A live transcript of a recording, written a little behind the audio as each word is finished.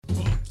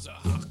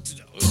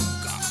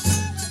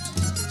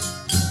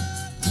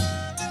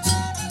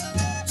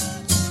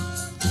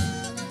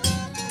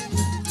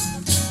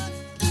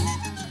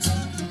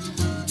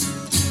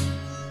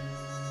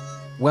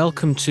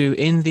Welcome to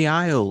In the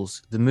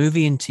Aisles, the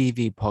movie and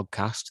TV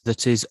podcast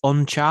that is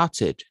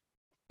uncharted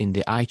in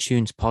the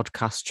iTunes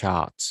podcast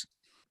charts.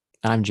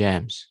 I'm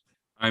James.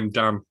 I'm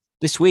Dan.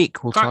 This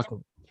week we'll talk.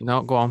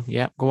 No, go on.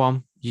 Yeah, go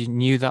on. You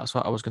knew that's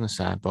what I was going to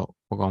say, but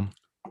we'll go on.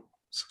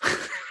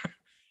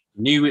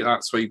 Knew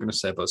that's what you were going to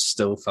say, but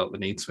still felt the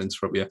need to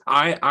interrupt you.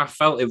 I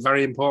felt it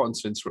very important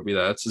to interrupt you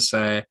there to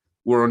say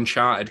we're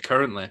uncharted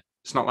currently.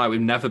 It's not like we've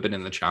never been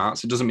in the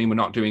charts. It doesn't mean we're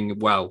not doing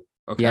well.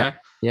 Okay.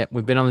 Yeah,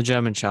 we've been on the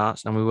German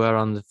charts and we were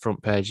on the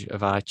front page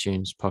of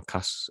iTunes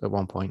podcasts at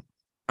one point.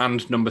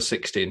 And number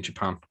 60 in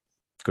Japan.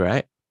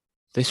 Great.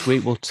 This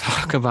week we'll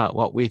talk about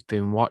what we've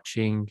been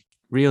watching,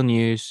 real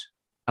news,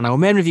 and our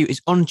main review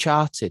is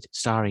Uncharted,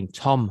 starring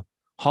Tom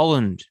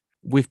Holland.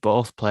 We've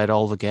both played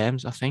all the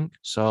games, I think,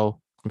 so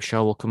I'm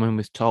sure we'll come in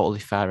with totally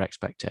fair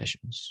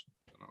expectations.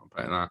 I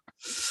don't know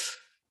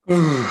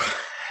about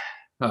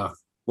that.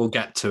 We'll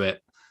get to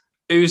it.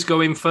 Who's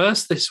going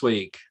first this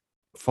week?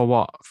 For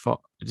what?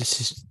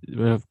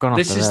 We've gone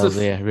off the rails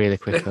here really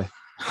quickly.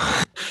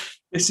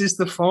 This is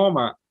the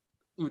format.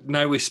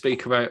 Now we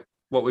speak about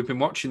what we've been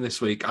watching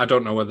this week. I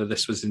don't know whether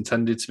this was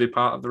intended to be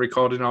part of the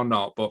recording or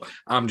not, but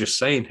I'm just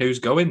saying who's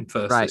going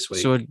first this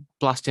week. So we're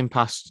blasting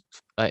past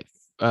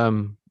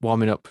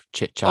warming up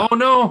chit chat. Oh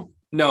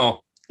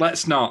no,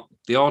 let's not.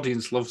 The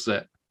audience loves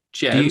it.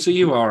 James, are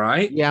you all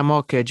right? Yeah, I'm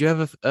okay. Do you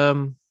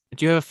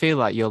ever feel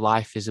like your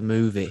life is a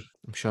movie?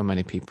 I'm sure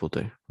many people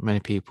do.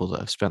 Many people that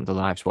have spent their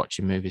lives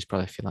watching movies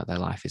probably feel like their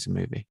life is a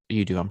movie.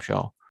 You do, I'm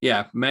sure.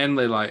 Yeah,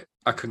 mainly like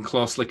I can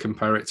closely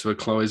compare it to a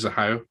Chloe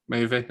Zhao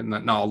movie and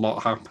that not a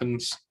lot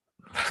happens.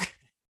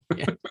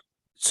 Yeah.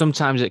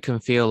 Sometimes it can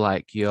feel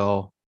like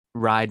you're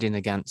riding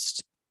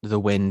against the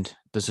wind.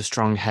 There's a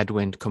strong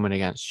headwind coming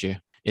against you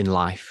in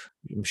life.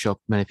 I'm sure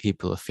many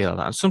people feel like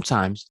that. And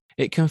sometimes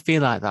it can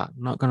feel like that.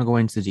 I'm not going to go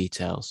into the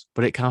details,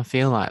 but it can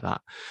feel like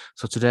that.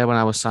 So today when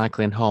I was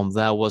cycling home,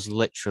 there was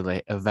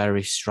literally a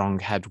very strong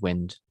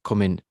headwind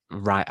coming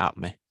right at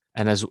me.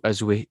 And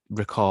as we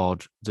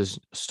record, there's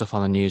stuff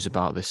on the news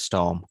about this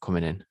storm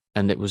coming in.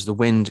 And it was the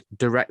wind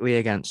directly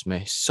against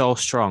me, so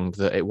strong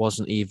that it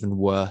wasn't even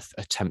worth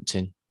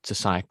attempting to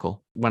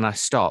cycle. When I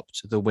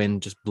stopped, the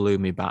wind just blew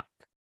me back.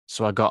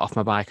 So I got off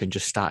my bike and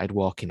just started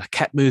walking. I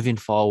kept moving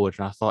forward.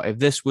 And I thought, if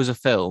this was a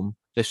film,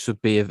 this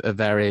would be a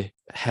very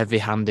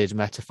heavy-handed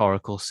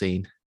metaphorical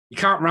scene. You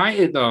can't write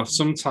it, though.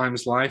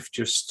 Sometimes life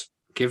just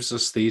gives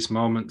us these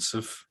moments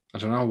of, I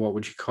don't know, what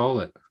would you call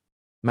it?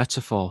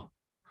 Metaphor.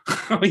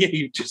 Oh, yeah,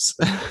 you just...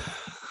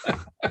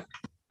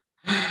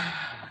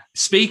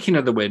 Speaking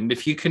of the wind,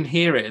 if you can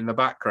hear it in the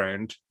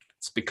background,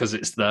 it's because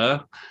it's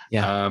there.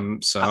 Yeah.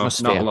 So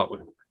atmosphere. Not a lot.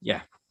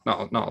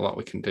 Not a lot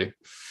we can do.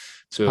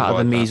 Part of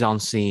the mise en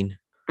scene.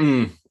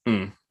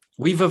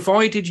 We've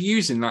avoided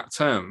using that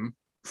term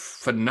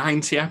for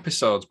 90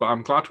 episodes, but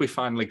I'm glad we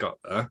finally got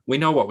there. We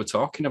know what we're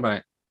talking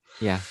about.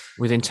 Yeah,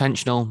 with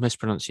intentional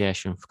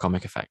mispronunciation for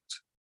comic effect.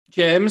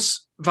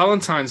 James,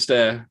 Valentine's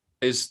Day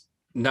is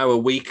now a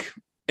week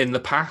in the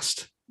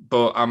past,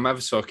 but I'm ever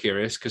so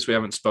curious because we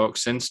haven't spoke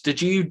since.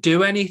 Did you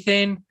do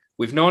anything?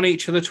 We've known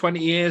each other 20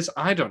 years.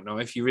 I don't know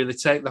if you really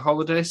take the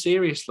holiday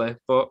seriously,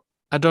 but...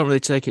 I don't really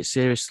take it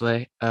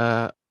seriously.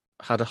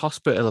 Had a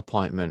hospital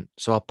appointment,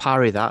 so I'll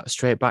parry that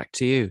straight back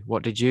to you.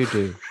 What did you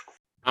do?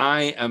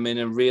 I am in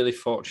a really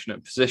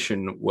fortunate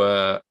position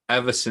where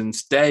ever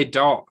since day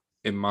dot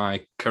in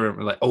my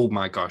current oh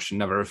my gosh, I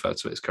never refer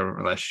to it as current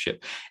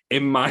relationship.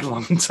 In my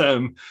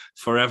long-term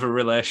forever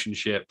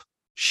relationship,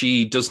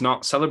 she does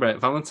not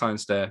celebrate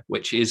Valentine's Day,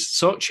 which is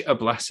such a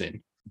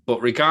blessing.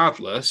 But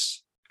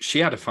regardless, she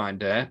had a fine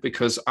day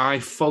because I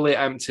fully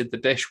emptied the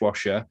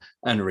dishwasher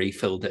and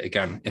refilled it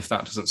again. If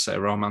that doesn't say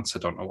romance, I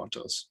don't know what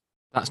does.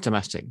 That's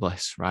domestic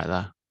bliss right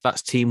there.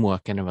 That's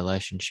teamwork in a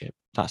relationship.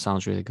 That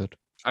sounds really good.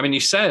 I mean, you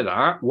say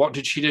that. What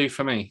did she do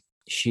for me?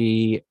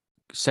 She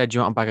said, "You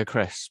want a bag of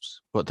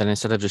crisps?" But then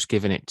instead of just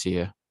giving it to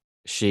you,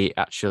 she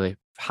actually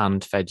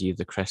hand-fed you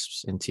the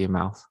crisps into your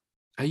mouth.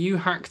 Are you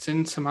hacked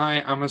into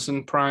my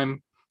Amazon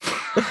Prime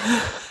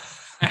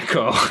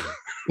Echo?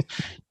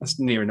 That's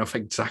near enough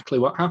exactly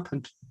what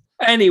happened.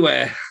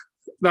 Anyway,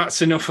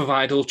 that's enough of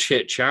idle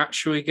chit-chat.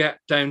 Shall we get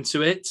down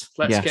to it?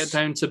 Let's get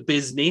down to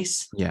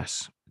business.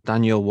 Yes.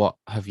 Daniel, what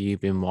have you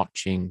been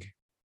watching?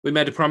 We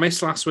made a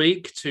promise last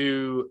week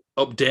to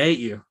update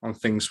you on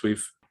things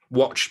we've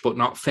watched but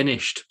not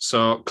finished.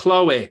 So,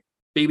 Chloe,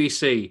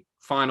 BBC,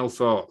 final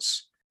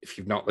thoughts. If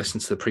you've not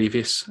listened to the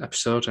previous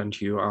episode and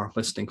you are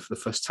listening for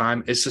the first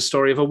time, it's the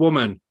story of a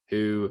woman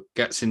who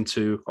gets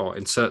into or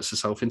inserts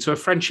herself into a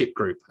friendship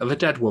group of a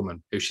dead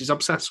woman who she's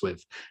obsessed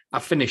with.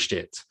 I finished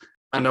it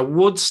and I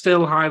would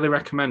still highly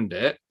recommend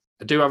it.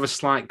 I do have a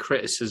slight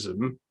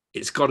criticism.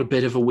 It's got a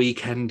bit of a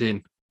weak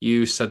ending.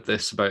 You said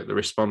this about The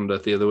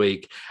Responder the other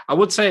week. I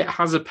would say it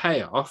has a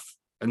payoff,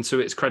 and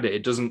to its credit,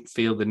 it doesn't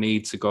feel the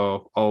need to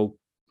go all,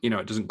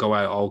 it doesn't go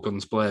out all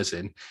guns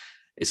blazing.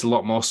 It's a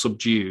lot more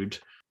subdued,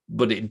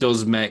 but it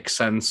does make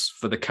sense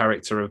for the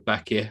character of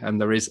Becky,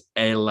 and there is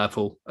a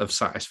level of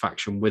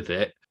satisfaction with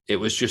it. It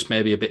was just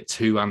maybe a bit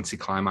too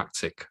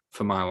anticlimactic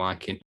for my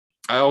liking.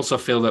 I also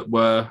feel that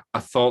where I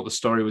thought the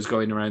story was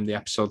going around the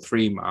episode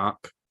 3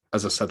 mark,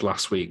 as I said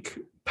last week,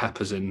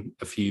 peppers in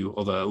a few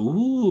other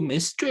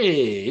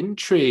mystery,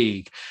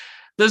 intrigue.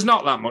 There's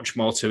not that much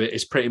more to it.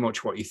 It's pretty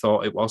much what you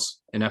thought it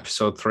was in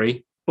episode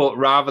 3. But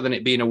rather than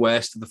it being a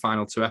waste of the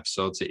final 2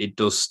 episodes, it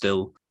does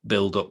still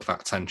build up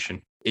that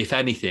tension. If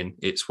anything,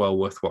 it's well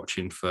worth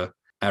watching for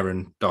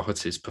Erin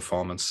Doherty's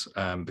performance,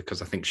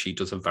 because I think she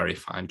does a very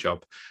fine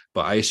job.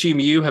 But I assume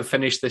you have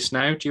finished this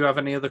now. Do you have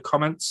any other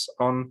comments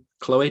on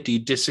Chloe? Do you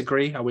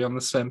disagree? Are we on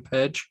the same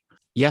page?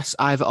 Yes,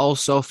 I've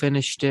also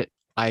finished it.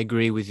 I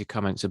agree with your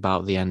comments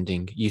about the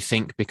ending. You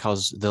think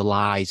because the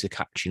lies are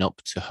catching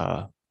up to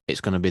her,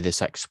 it's going to be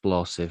this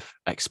explosive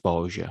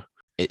exposure.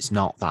 It's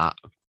not that.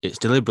 It's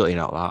deliberately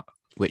not that,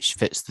 which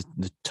fits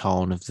the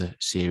tone of the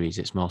series.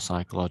 It's more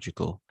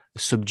psychological. A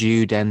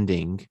subdued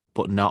ending,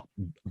 but not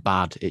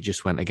bad. It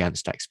just went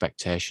against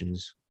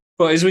expectations.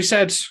 But as we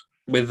said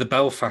with the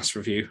Belfast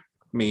review,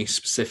 me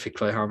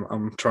specifically,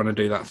 I'm trying to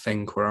do that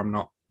thing where I'm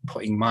not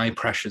putting my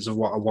pressures of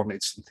what I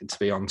wanted something to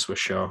be onto a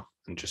show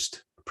and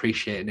just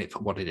appreciating it for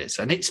what it is.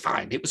 And it's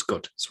fine. It was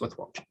good. It's worth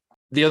watching.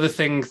 The other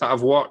thing that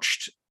I've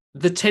watched,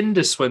 The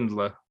Tinder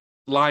Swindler.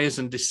 Liars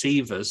and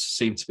deceivers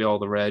seem to be all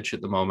the rage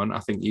at the moment. I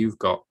think you've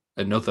got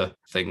another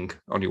thing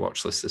on your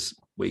watch list this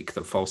week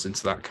that falls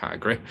into that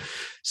category.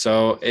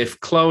 So if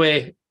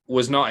Chloe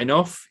was not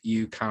enough,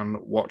 you can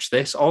watch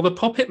this, or The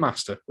Puppet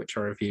Master, which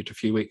I reviewed a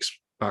few weeks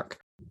back.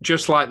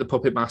 Just like The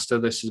Puppet Master,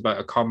 this is about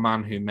a con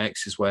man who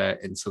makes his way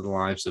into the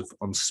lives of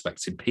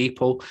unsuspecting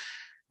people,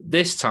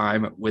 this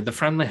time with the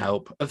friendly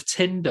help of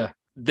Tinder.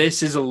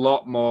 This is a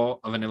lot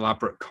more of an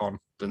elaborate con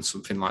than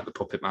something like The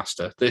Puppet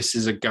Master. This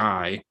is a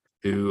guy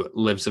who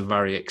lives a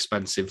very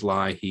expensive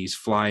lie. He's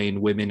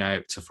flying women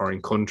out to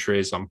foreign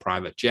countries on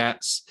private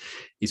jets.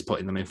 He's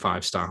putting them in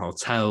 5-star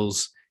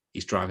hotels.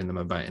 He's driving them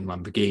about in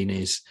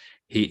Lamborghinis.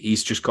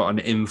 He's just got an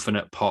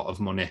infinite pot of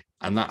money.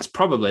 And that's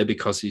probably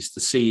because he's the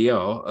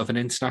CEO of an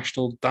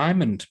international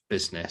diamond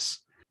business.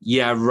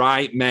 Yeah,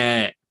 right,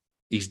 mate.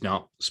 He's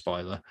not,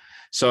 spoiler.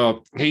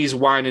 So he's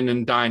whining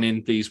and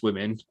dining these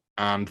women,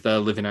 and they're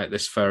living out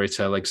this fairy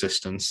tale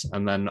existence.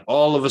 And then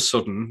all of a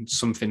sudden,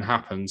 something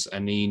happens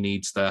and he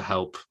needs their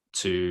help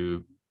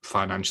to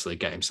financially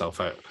get himself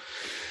out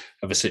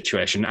of a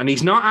situation. And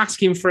he's not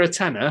asking for a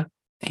tenner.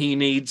 He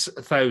needs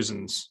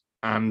thousands.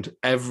 And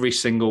every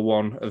single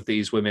one of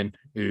these women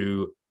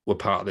who were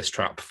part of this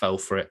trap fell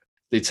for it.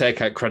 They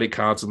take out credit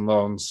cards and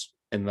loans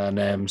in their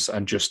names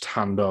and just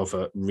hand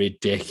over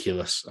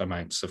ridiculous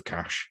amounts of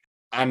cash.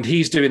 And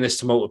he's doing this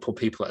to multiple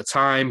people at a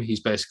time. He's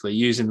basically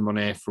using the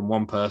money from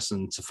one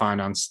person to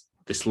finance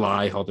this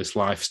lie or this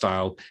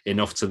lifestyle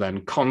enough to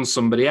then con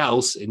somebody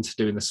else into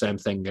doing the same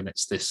thing. And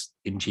it's this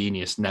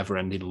ingenious,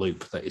 never-ending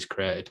loop that he's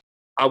created.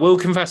 I will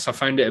confess, I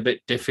found it a bit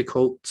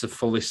difficult to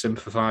fully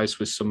sympathize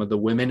with some of the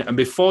women. And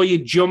before you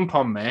jump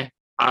on me,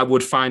 I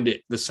would find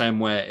it the same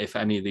way if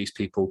any of these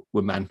people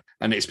were men.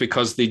 And it's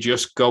because they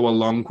just go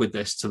along with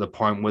this to the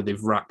point where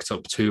they've racked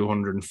up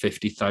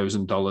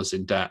 $250,000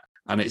 in debt.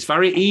 And it's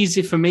very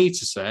easy for me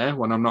to say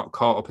when I'm not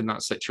caught up in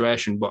that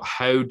situation, but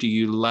how do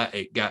you let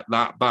it get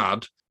that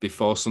bad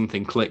before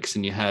something clicks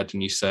in your head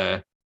and you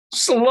say,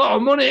 it's a lot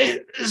of money.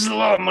 There's a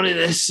lot of money.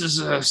 This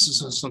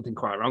is something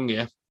quite wrong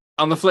here.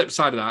 On the flip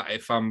side of that,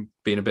 if I'm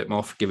being a bit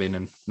more forgiving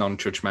and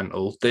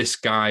non-judgmental, this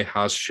guy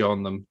has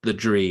shown them the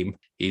dream.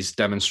 He's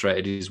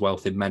demonstrated his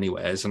wealth in many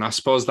ways. And I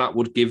suppose that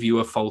would give you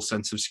a false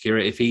sense of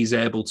security. If he's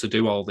able to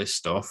do all this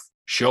stuff,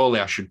 surely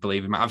I should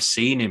believe him. I've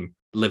seen him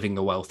living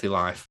a wealthy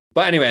life.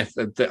 But anyway,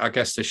 I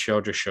guess this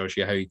show just shows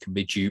you how you can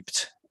be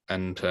duped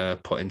and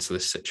put into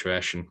this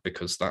situation,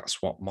 because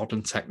that's what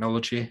modern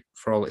technology,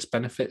 for all its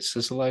benefits,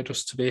 has allowed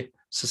us to be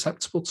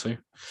susceptible to.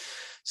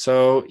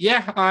 So,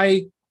 yeah,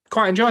 I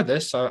quite enjoyed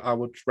this. I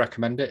would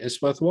recommend it.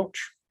 It's worth a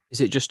watch. Is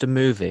it just a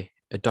movie,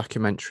 a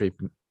documentary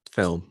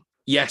film?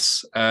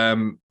 Yes.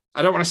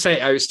 I don't want to say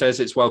it outstays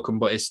its welcome,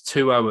 but it's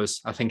 2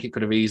 hours. I think it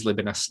could have easily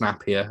been a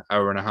snappier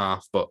hour and a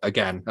half. But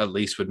again, at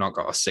least we've not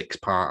got a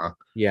 6-parter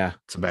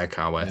to make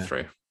our way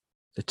through.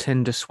 The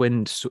Tinder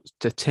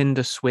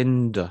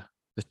Swindler.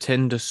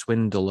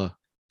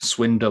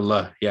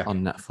 Swindler, yeah.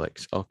 On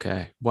Netflix.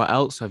 Okay. What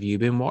else have you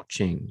been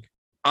watching?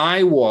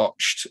 I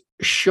watched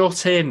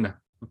Shut In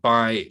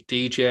by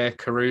DJ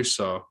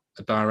Caruso,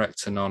 a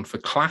director known for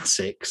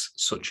classics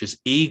such as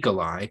Eagle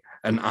Eye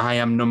and I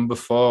Am Number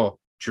 4.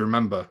 Do you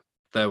remember?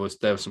 There were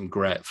some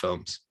great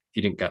films.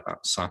 You didn't get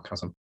that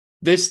sarcasm.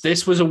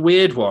 This was a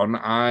weird one.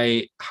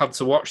 I had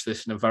to watch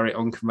this in a very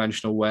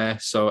unconventional way.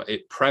 So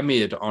it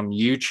premiered on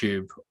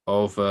YouTube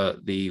over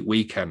the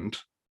weekend,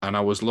 and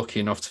I was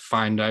lucky enough to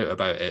find out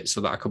about it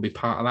so that I could be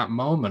part of that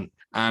moment.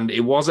 And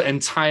it wasn't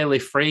entirely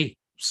free.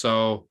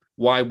 So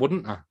why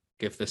wouldn't I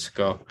give this a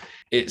go?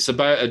 It's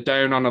about a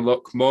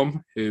down-on-a-luck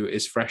mum who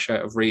is fresh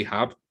out of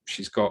rehab.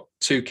 She's got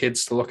 2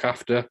 kids to look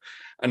after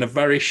and a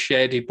very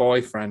shady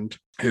boyfriend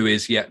who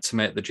is yet to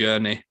make the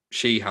journey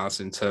she has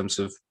in terms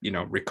of,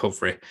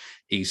 recovery.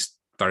 He's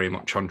very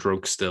much on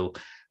drugs still,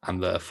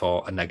 and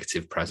therefore a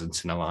negative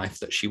presence in her life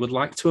that she would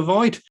like to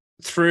avoid.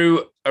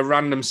 Through a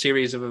random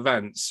series of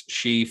events,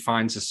 she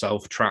finds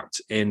herself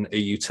trapped in a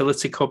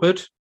utility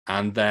cupboard,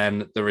 and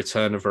then the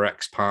return of her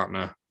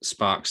ex-partner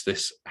sparks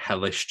this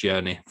hellish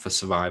journey for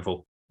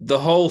survival. The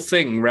whole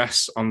thing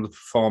rests on the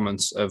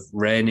performance of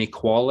Rainey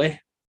Qualley.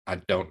 I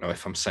don't know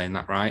if I'm saying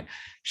that right.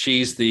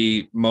 She's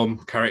the mum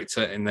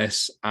character in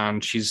this,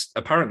 and she's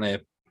apparently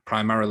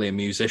primarily a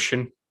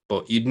musician,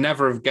 but you'd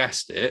never have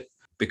guessed it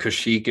because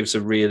she gives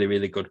a really,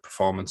 really good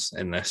performance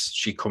in this.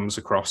 She comes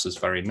across as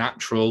very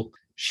natural.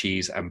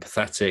 She's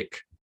empathetic,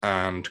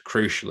 and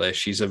crucially,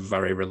 she's a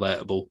very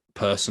relatable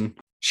person.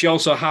 She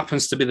also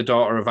happens to be the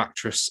daughter of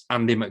actress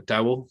Andie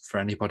MacDowell, for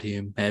anybody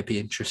who may be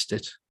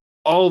interested.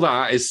 All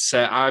that is to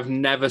say, I've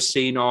never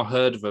seen or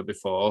heard of her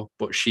before,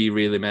 but she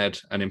really made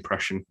an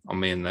impression on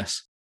me in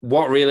this.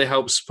 What really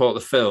helps support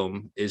the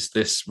film is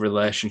this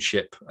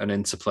relationship and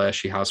interplay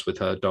she has with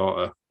her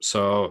daughter.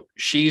 So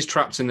she's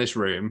trapped in this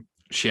room.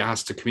 She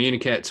has to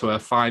communicate to her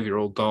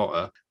 5-year-old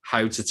daughter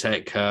how to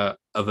take care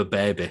of a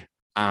baby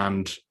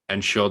and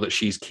ensure that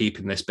she's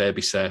keeping this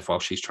baby safe while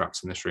she's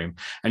trapped in this room.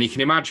 And you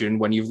can imagine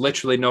when you've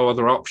literally no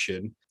other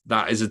option,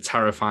 that is a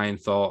terrifying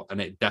thought,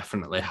 and it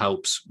definitely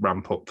helps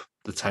ramp up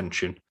the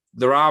tension.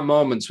 There are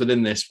moments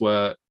within this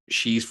where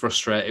she's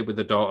frustrated with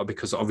the daughter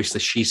because obviously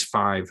she's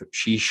 5.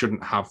 She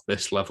shouldn't have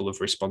this level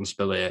of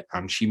responsibility,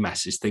 and she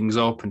messes things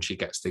up and she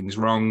gets things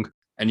wrong.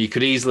 And you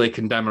could easily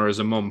condemn her as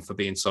a mum for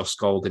being so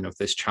scolding of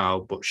this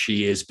child, but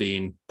she is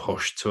being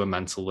pushed to her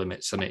mental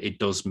limits, and it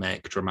does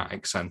make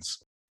dramatic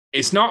sense.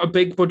 It's not a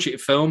big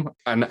budget film,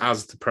 and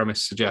as the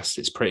premise suggests,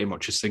 it's pretty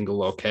much a single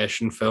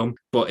location film,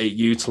 but it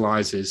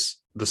utilizes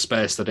the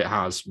space that it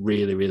has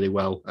really, really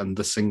well. And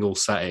the single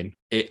setting,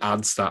 it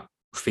adds that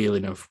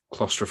feeling of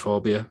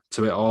claustrophobia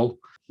to it all.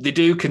 They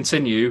do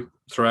continue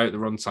throughout the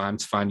runtime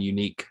to find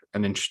unique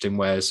and interesting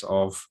ways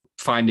of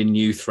finding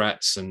new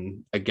threats,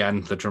 and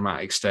again, the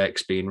dramatic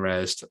stakes being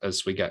raised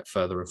as we get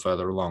further and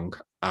further along.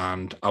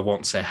 And I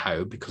won't say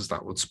how because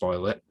that would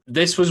spoil it.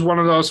 This was one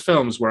of those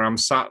films where I'm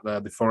sat there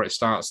before it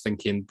starts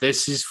thinking,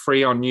 this is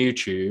free on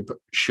YouTube.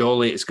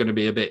 Surely it's going to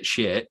be a bit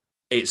shit.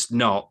 It's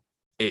not.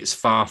 It's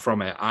far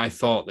from it. I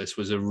thought this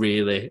was a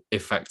really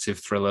effective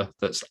thriller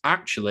that's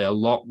actually a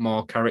lot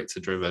more character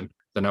driven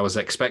than I was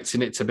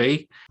expecting it to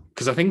be,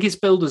 because I think it's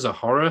billed as a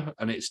horror,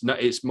 and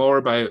it's more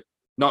about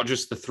not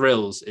just the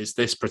thrills, it's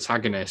this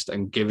protagonist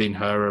and giving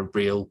her a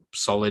real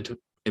solid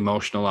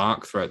emotional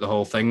arc throughout the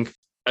whole thing.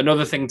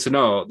 Another thing to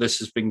note, this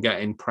has been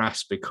getting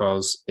press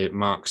because it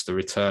marks the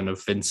return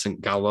of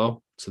Vincent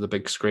Gallo to the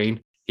big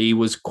screen. He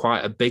was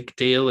quite a big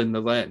deal in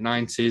the late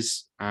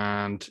 90s,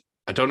 and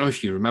I don't know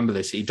if you remember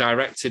this, he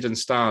directed and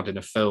starred in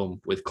a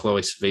film with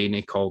Chloe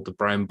Sevigny called The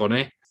Brown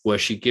Bunny, where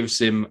she gives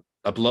him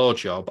a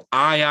blowjob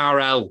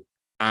IRL,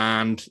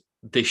 and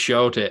they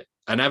showed it.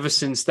 And ever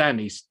since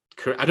then,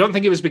 I don't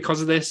think it was because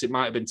of this. It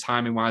might have been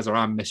timing wise, or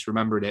I'm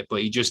misremembering it,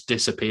 but he just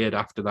disappeared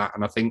after that.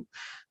 And I think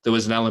there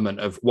was an element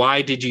of,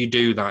 why did you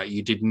do that?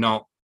 It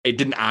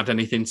didn't add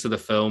anything to the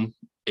film.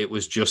 It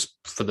was just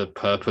for the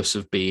purpose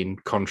of being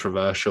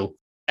controversial.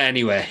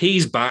 Anyway,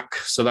 he's back.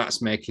 So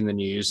that's making the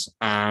news.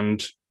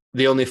 And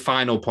the only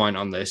final point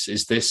on this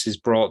is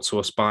brought to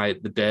us by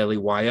the Daily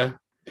Wire,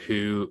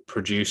 who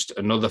produced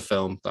another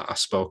film that I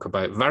spoke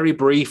about very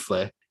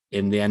briefly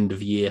in the end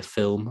of year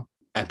film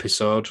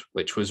episode,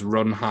 which was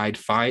Run, Hide,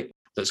 Fight,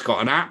 that's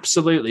got an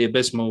absolutely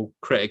abysmal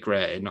critic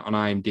rating on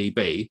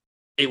IMDb.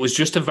 It was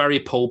just a very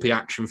pulpy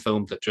action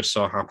film that just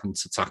so happened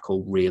to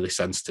tackle really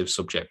sensitive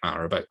subject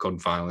matter about gun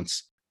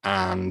violence.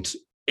 And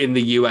in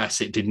the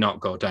US, it did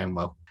not go down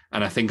well.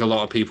 And I think a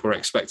lot of people were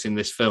expecting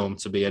this film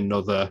to be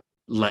another,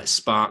 let's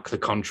spark the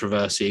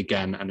controversy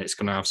again, and it's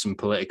going to have some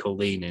political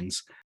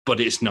leanings. But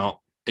it's not.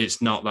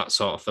 It's not that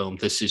sort of film.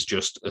 This is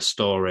just a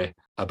story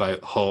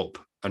about hope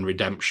and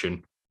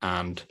redemption.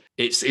 And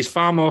it's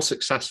far more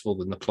successful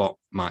than the plot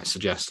might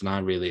suggest. And I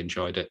really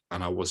enjoyed it,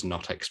 and I was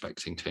not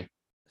expecting to.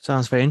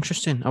 Sounds very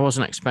interesting. I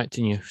wasn't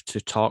expecting you to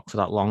talk for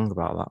that long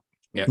about that.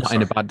 Yeah, not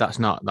in a bad. That's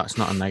not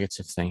a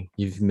negative thing.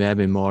 You've made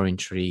me more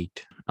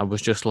intrigued. I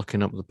was just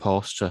looking up the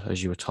poster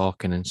as you were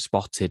talking and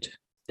spotted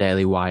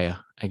Daily Wire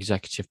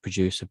executive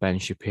producer Ben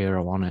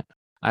Shapiro on it.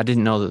 I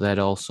didn't know that they'd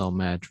also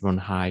made Run,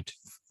 Hide.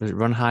 Was it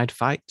Run, Hide,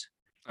 Fight?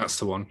 That's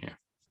the one. Yeah.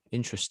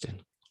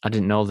 Interesting. I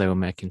didn't know they were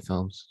making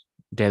films.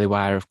 Daily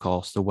Wire, of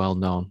course, the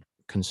well-known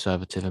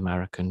conservative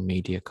American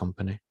media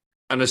company.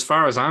 And as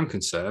far as I'm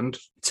concerned,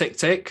 tick,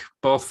 tick,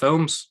 both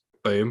films,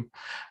 boom.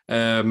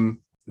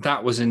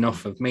 That was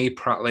enough of me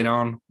prattling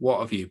on.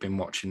 What have you been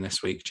watching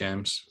this week,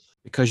 James?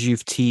 Because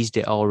you've teased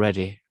it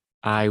already,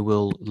 I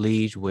will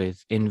lead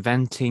with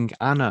Inventing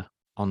Anna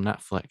on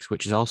Netflix,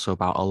 which is also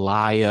about a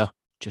liar,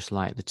 just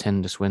like The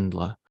Tinder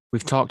Swindler.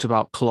 We've talked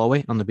about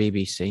Chloe on the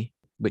BBC,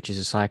 which is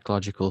a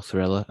psychological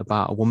thriller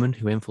about a woman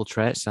who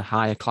infiltrates a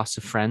higher class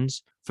of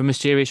friends for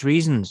mysterious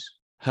reasons.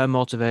 Her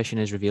motivation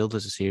is revealed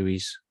as the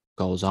series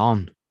goes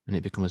on, and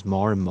it becomes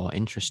more and more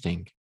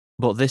interesting.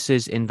 But this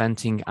is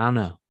Inventing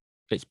Anna,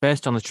 It's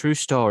based on the true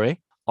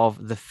story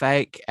of the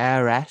fake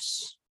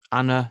heiress,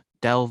 Anna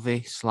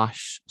Delvey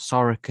 /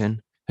 Sorokin,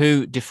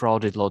 who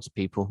defrauded loads of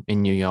people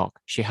in New York.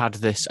 She had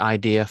this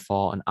idea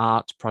for an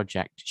art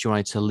project. She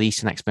wanted to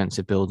lease an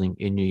expensive building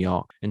in New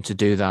York. And to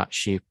do that,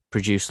 she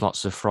produced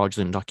lots of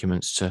fraudulent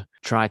documents to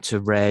try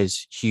to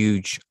raise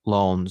huge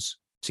loans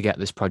to get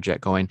this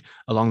project going.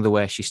 Along the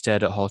way, she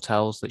stayed at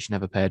hotels that she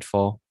never paid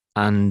for.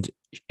 And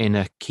in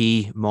a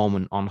key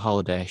moment on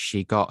holiday,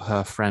 she got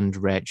her friend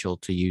Rachel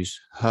to use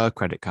her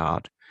credit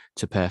card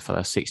to pay for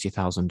a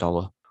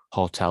 $60,000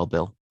 hotel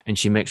bill. And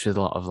she mixed with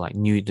a lot of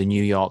the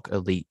New York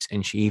elite.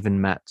 And she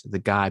even met the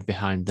guy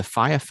behind the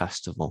Fire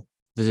Festival.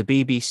 There's a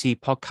BBC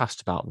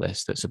podcast about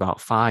this that's about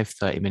 5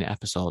 30-minute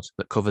episodes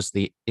that covers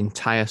the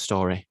entire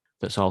story,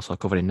 that's also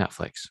covered in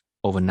Netflix,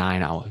 over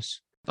 9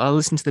 hours. I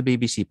listened to the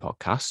BBC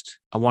podcast.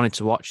 I wanted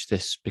to watch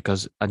this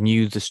because I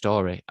knew the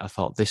story. I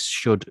thought this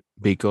should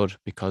be good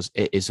because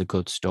it is a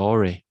good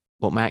story.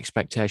 But my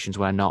expectations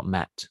were not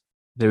met.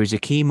 There is a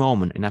key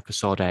moment in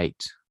episode 8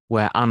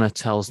 where Anna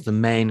tells the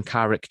main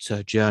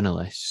character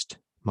journalist,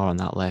 more on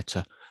that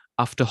later,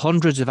 after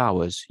hundreds of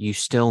hours, you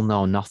still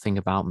know nothing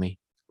about me.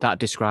 That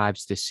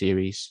describes this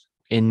series.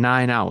 In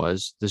 9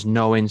 hours, there's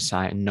no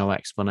insight and no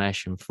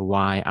explanation for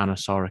why Anna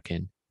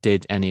Sorokin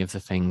did any of the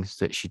things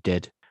that she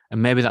did.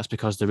 And maybe that's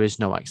because there is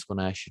no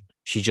explanation.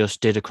 She just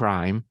did a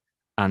crime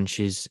and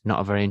she's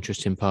not a very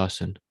interesting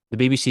person. The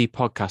BBC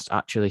podcast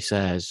actually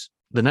says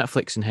the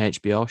Netflix and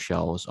HBO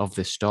shows of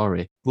this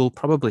story will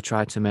probably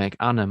try to make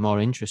Anna more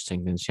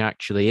interesting than she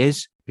actually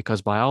is,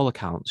 because by all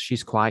accounts,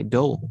 she's quite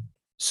dull.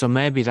 So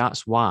maybe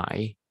that's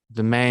why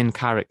the main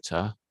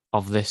character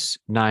of this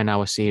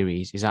 9-hour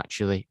series is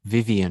actually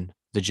Vivian,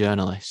 the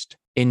journalist.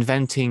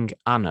 Inventing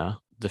Anna,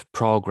 the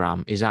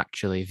program, is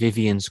actually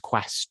Vivian's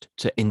quest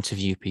to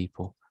interview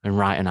people and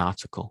write an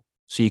article.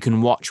 So you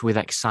can watch with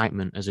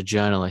excitement as a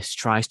journalist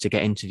tries to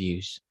get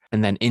interviews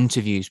and then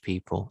interviews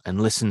people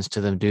and listens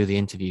to them do the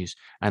interviews.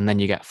 And then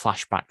you get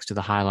flashbacks to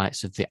the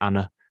highlights of the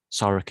Anna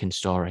Sorokin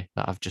story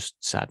that I've just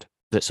said.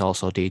 That's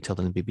also detailed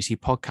in the BBC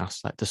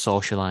podcast, like the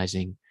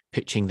socializing,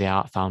 pitching the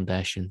Art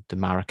Foundation, the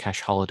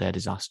Marrakesh holiday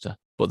disaster.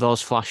 But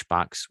those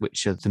flashbacks,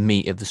 which are the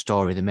meat of the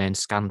story, the main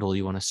scandal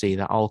you want to see,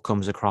 that all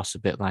comes across a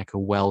bit like a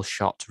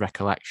well-shot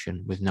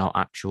recollection with no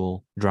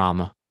actual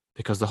drama,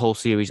 because the whole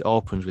series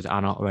opens with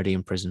Anna already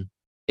in prison.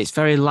 It's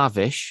very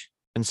lavish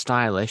and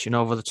stylish and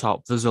over the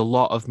top. There's a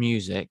lot of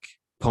music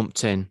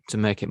pumped in to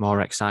make it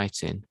more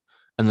exciting.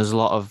 And there's a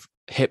lot of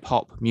hip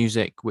hop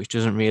music, which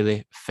doesn't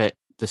really fit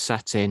the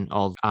setting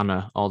of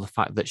Anna, or the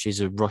fact that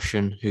she's a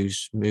Russian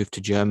who's moved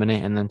to Germany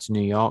and then to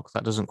New York.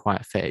 That doesn't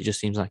quite fit. It just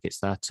seems like it's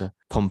there to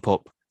pump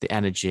up the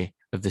energy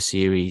of the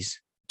series.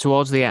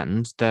 Towards the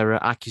end, there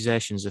are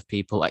accusations of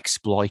people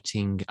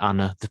exploiting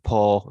Anna, the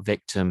poor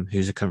victim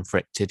who's a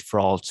convicted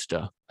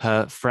fraudster.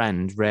 Her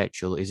friend,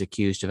 Rachel, is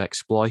accused of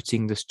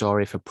exploiting the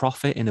story for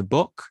profit in a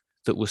book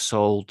that was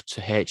sold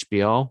to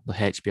HBO. The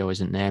HBO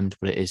isn't named,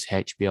 but it is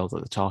HBO that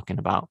they're talking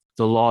about.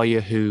 The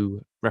lawyer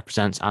who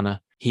represents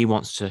Anna,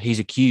 he's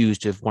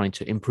accused of wanting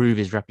to improve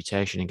his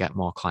reputation and get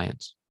more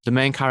clients. The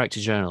main character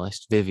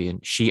journalist, Vivian,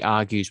 she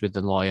argues with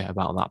the lawyer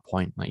about that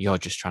point, like, you're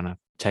just trying to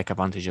take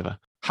advantage of her.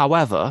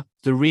 However,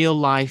 the real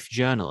life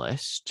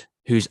journalist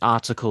whose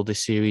article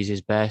this series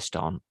is based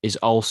on is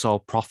also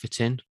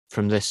profiting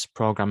from this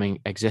programming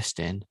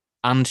existing,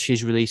 and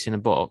she's releasing a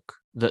book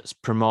that's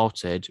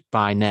promoted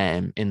by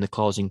name in the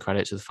closing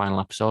credits of the final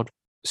episode.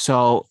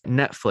 So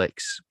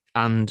Netflix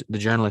and the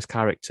journalist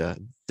character,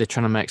 they're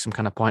trying to make some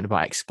kind of point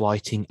about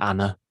exploiting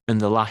Anna.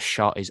 And the last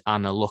shot is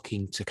Anna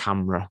looking to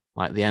camera,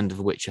 like the end of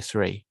Witcher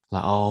 3.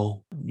 Like,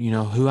 oh,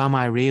 who am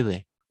I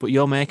really? But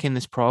you're making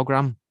this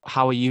program.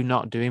 How are you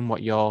not doing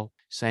what you're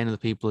saying other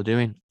people are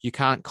doing? You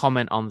can't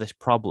comment on this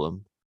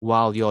problem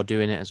while you're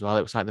doing it as well.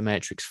 It was like the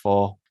Matrix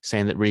 4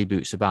 saying that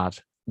reboots are bad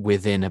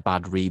within a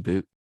bad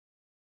reboot.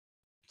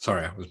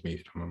 Sorry, I was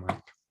muted on my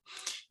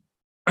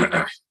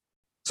mic.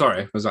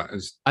 Sorry,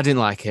 I didn't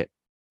like it.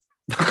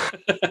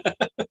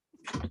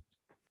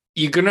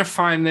 You're going to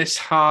find this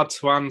hard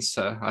to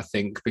answer, I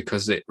think,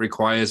 because it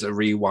requires a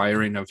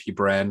rewiring of your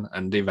brain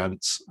and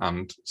events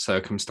and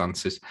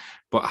circumstances.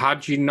 But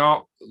had you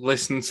not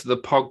listened to the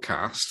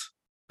podcast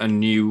and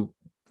knew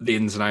the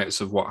ins and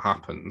outs of what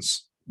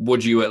happens,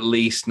 would you at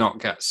least not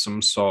get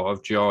some sort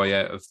of joy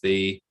out of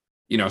the,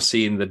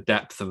 seeing the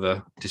depth of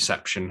a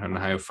deception and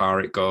how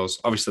far it goes?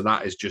 Obviously,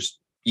 that is just,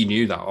 you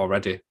knew that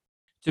already.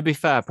 To be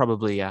fair,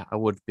 probably, yeah, I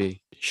would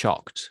be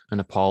shocked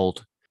and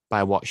appalled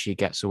by what she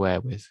gets away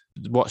with.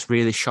 What's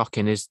really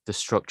shocking is the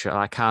structure.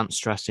 I can't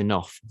stress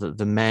enough that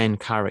the main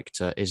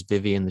character is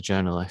Vivian, the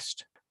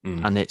journalist,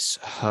 and it's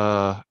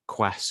her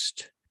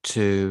quest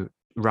to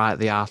write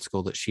the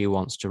article that she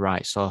wants to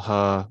write. So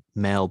her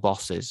male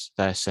bosses,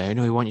 they're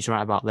saying, we want you to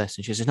write about this.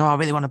 And she says, no, I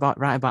really want to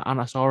write about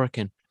Anna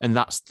Sorokin. And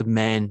that's the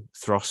main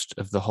thrust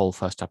of the whole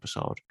first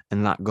episode.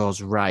 And that goes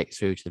right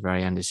through to the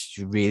very end. Is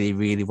she really,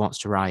 really wants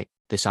to write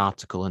this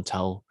article and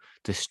tell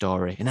this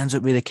story, and ends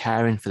up really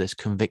caring for this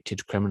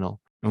convicted criminal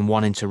and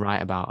wanting to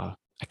write about her.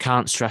 I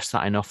can't stress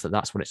that enough, that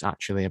that's what it's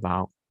actually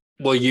about.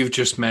 Well, you've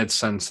just made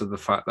sense of the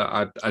fact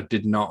that I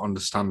did not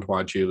understand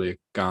why Julia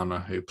Garner,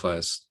 who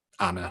plays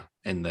Anna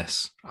in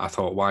this, I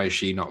thought, why is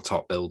she not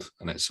top billed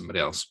and it's somebody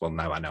else? Well,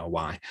 now I know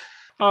why.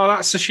 Oh,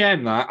 that's a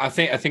shame. That I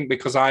think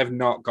because I've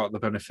not got the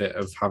benefit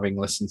of having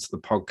listened to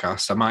the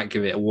podcast, I might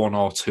give it 1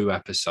 or 2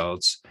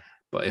 episodes.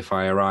 But if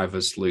I arrive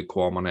as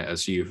lukewarm on it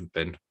as you've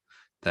been,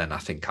 then I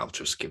think I'll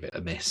just give it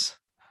a miss.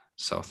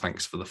 So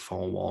thanks for the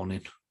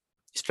forewarning.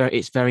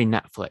 It's very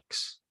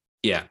Netflix.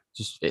 Yeah,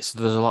 there's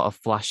a lot of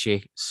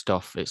flashy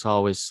stuff. It's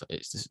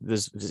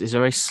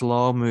very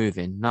slow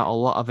moving, not a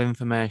lot of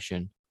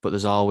information, but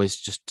there's always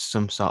just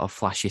some sort of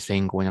flashy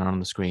thing going on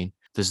the screen.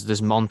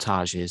 There's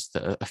montages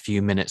that are a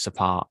few minutes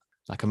apart,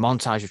 like a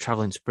montage of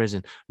traveling to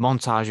prison,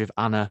 montage of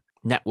Anna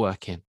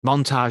networking,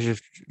 montage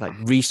of like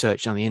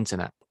research on the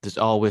internet. There's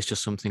always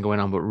just something going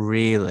on, but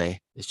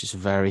really it's just a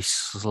very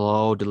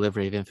slow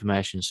delivery of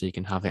information so you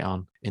can have it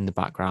on in the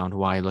background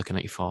while you're looking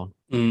at your phone.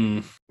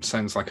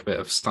 Sounds like a bit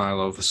of style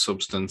over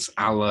substance,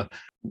 a la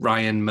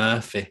Ryan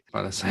Murphy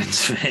by the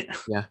sounds of it.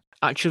 Yeah.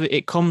 Actually,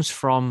 it comes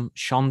from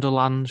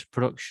Shondaland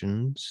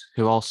Productions,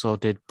 who also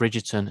did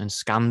Bridgerton and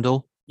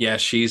Scandal. Yeah,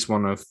 she's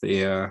one of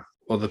the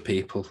other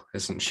people,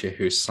 isn't she,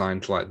 who's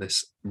signed like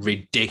this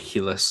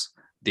ridiculous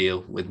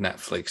deal with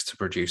Netflix to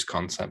produce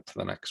content for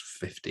the next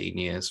 15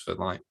 years for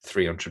like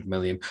 300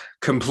 million.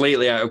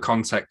 Completely out of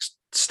context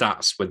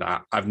stats with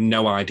that. I've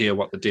no idea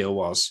what the deal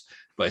was,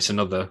 but it's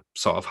another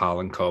sort of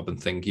Harlan Coben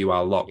thing. You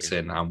are locked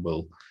in and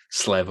will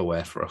slave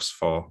away for us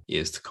for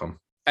years to come.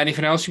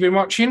 Anything else you've been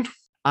watching?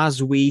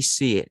 As We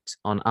See It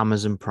on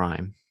Amazon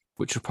Prime,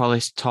 which we'll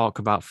probably talk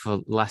about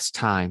for less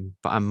time,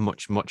 but I'm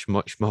much, much,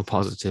 much more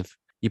positive.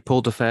 You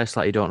pulled a face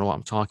like you don't know what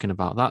I'm talking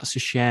about. That's a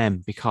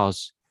shame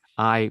because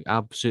I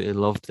absolutely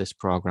loved this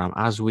program,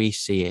 As We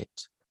See It,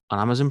 on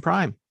Amazon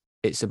Prime.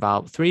 It's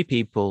about 3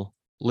 people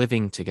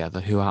living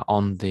together who are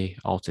on the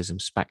autism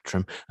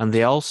spectrum, and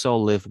they also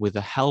live with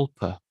a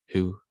helper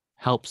who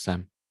helps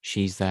them.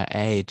 She's their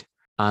aide.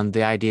 And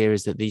the idea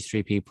is that these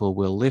 3 people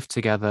will live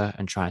together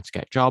and try to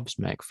get jobs,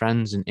 make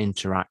friends, and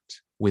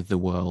interact with the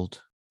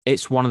world.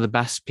 It's one of the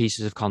best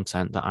pieces of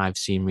content that I've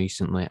seen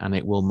recently, and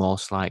it will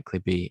most likely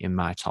be in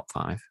my top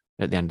 5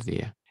 at the end of the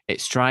year. It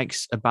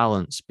strikes a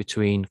balance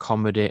between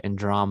comedy and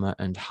drama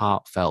and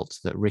heartfelt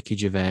that Ricky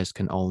Gervais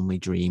can only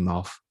dream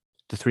of.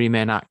 The 3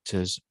 main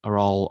actors are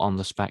all on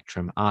the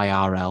spectrum,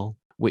 IRL,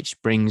 which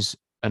brings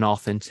an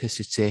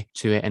authenticity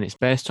to it, and it's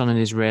based on an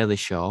Israeli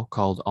show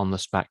called On the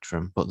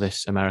Spectrum, but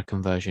this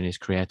American version is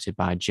created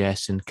by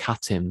Jason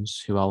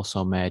Katims, who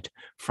also made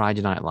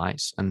Friday Night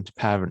Lights and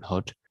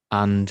Parenthood,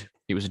 and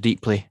it was a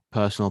deeply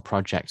personal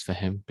project for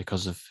him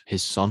because of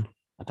his son.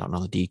 I don't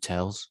know the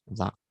details of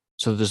that.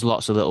 So there's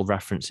lots of little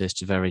references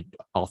to very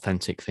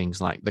authentic things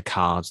like the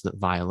cards that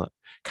Violet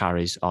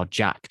carries, or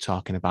Jack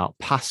talking about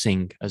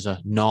passing as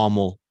a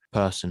normal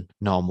person,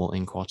 normal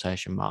in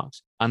quotation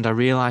marks. And I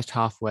realized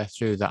halfway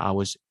through that I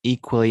was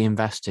equally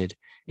invested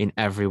in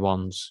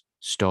everyone's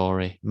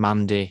story.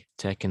 Mandy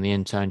taking the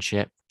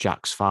internship,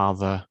 Jack's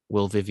father,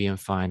 will Vivian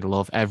find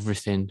love?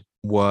 Everything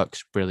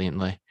works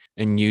brilliantly.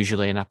 And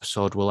usually an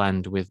episode will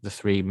end with the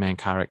 3 main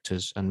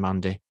characters and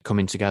Mandy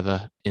coming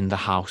together in the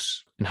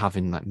house and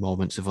having like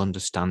moments of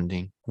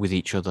understanding with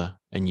each other.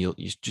 And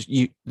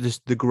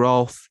there's the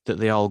growth that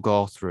they all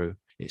go through.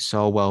 It's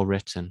so well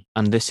written.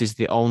 And this is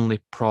the only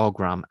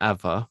program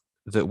ever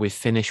that we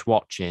finish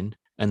watching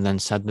and then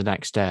said the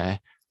next day,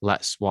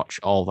 let's watch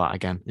all that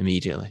again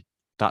immediately.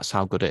 That's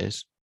how good it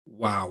is.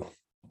 Wow.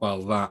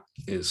 Well, that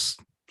is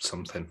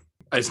something.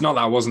 It's not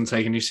that I wasn't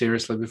taking you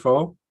seriously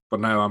before, but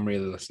now I'm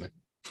really listening.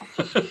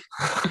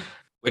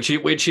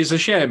 which is a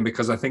shame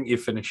because I think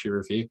you've finished your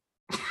review.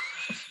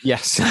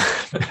 Yes,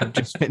 I've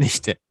just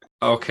finished it.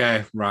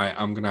 Okay, right.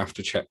 I'm going to have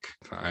to check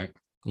that out.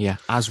 Yeah,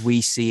 As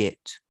We See It.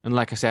 And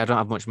like I say, I don't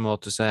have much more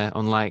to say.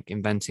 Unlike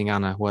Inventing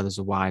Anna, where there's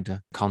a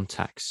wider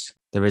context,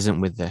 there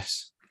isn't with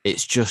this.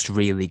 It's just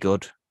really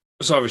good.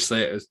 So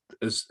obviously,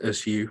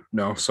 as you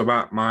know, so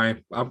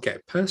I'll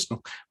get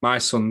personal. My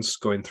son's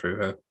going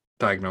through a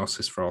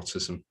diagnosis for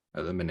autism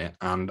at the minute,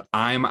 and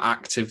I'm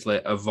actively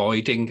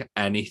avoiding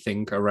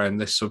anything around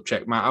this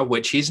subject matter,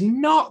 which is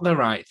not the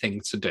right thing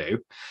to do.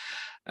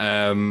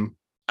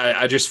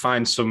 I just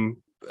find some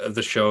of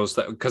the shows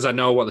that, because I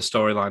know what the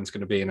storyline's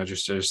going to be, and I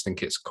just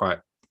think it's quite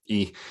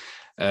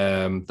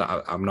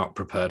that I'm not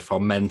prepared for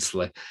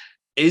mentally.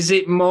 Is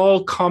it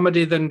more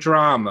comedy than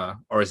drama,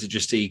 or is it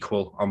just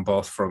equal on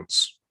both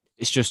fronts?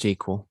 It's just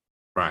equal,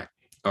 right?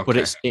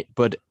 Okay.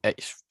 But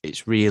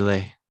it's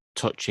really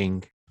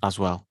touching as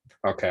well.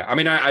 Okay. I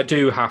mean, I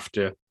do have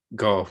to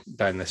go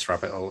down this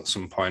rabbit hole at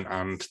some point,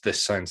 and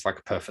this sounds like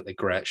a perfectly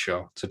great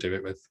show to do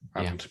it with.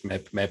 And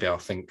maybe I'll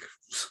think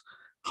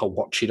I'll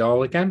watch it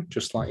all again,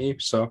 just like you.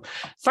 So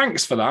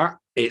thanks for that.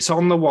 It's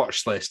on the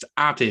watch list,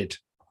 added.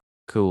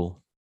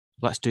 Cool.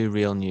 Let's do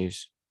real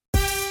news.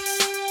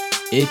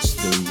 It's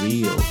the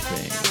real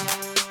thing.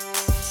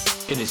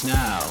 It is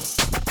now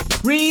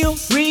real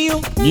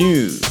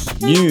news.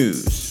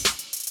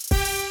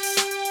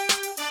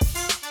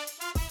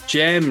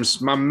 James,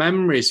 my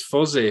memory's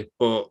fuzzy,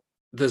 but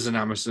there's an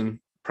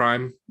Amazon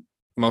Prime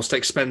Most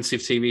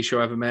expensive TV show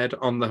ever made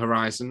on the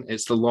horizon.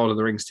 It's the Lord of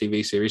the Rings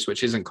TV series,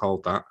 which isn't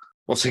called that.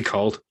 What's it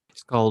called?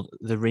 It's called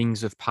The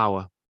Rings of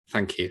Power.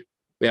 Thank you.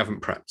 We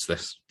haven't prepped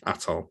this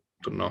at all,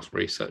 done no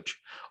research,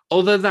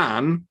 other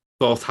than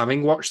both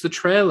having watched the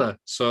trailer.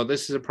 So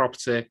this is a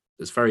property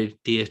that's very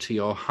dear to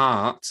your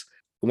heart.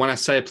 When I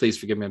say please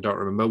forgive me, I don't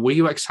remember. Were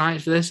you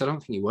excited for this? I don't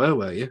think you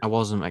were you? I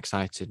wasn't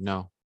excited,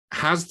 no.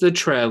 Has the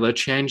trailer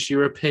changed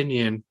your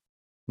opinion?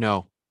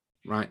 No.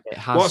 Right. It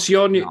has. What's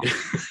your new...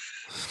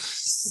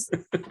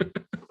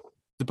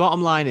 The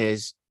bottom line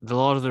is the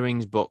Lord of the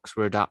Rings books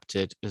were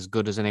adapted as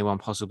good as anyone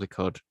possibly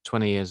could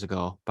 20 years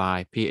ago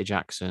by Peter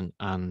Jackson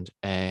and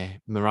a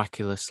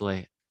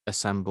miraculously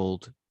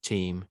assembled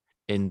team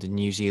in the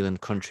New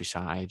Zealand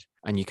countryside,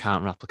 and you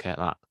can't replicate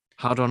that.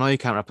 How do I know you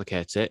can't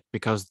replicate it?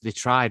 Because they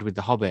tried with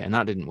The Hobbit and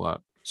that didn't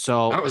work.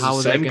 So that was how the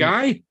are same they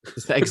gonna... guy?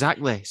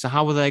 Exactly. So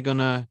how are they going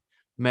to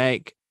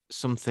make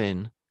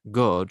something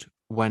good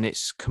when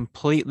it's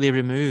completely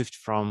removed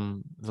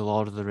from the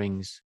Lord of the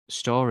Rings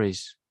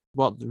stories?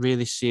 What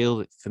really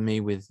sealed it for me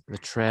with the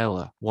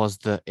trailer was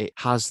that it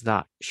has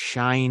that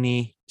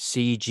shiny,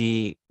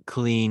 CG,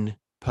 clean,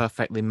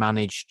 perfectly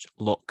managed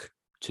look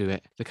to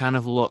it. The kind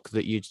of look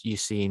that you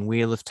see in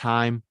Wheel of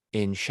Time,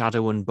 in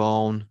Shadow and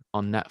Bone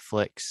on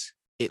Netflix.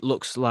 It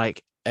looks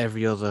like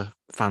every other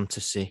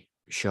fantasy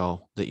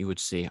show that you would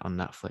see on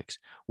Netflix.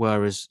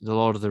 Whereas the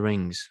Lord of the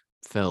Rings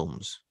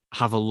films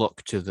have a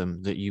look to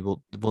them that you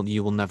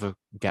will never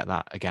get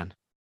that again.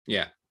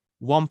 Yeah.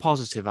 One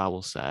positive I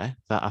will say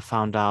that I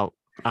found out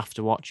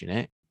after watching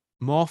it,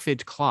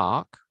 Morfydd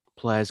Clark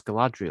plays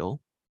Galadriel,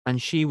 and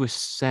she was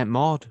Saint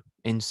Maud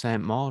in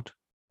Saint Maud,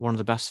 one of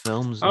the best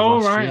films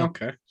of last year.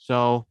 Okay.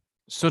 So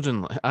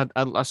suddenly,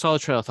 I saw the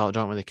trailer, thought I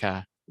don't really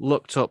care.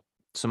 Looked up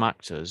some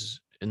actors,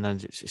 and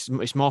then it's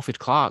Morfydd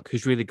Clark,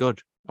 who's really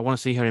good. I want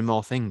to see her in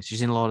more things.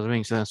 She's in Lord of the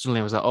Rings. So then suddenly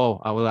I was like, oh,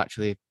 I will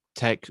actually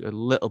take a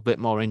little bit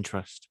more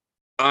interest.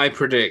 I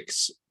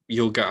predict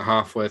you'll get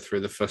halfway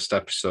through the first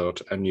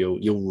episode and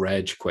you'll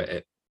rage quit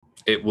it.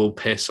 It will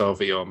piss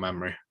over your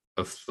memory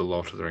of the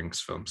Lord of the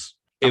Rings films.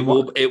 It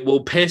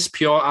will piss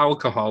pure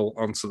alcohol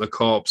onto the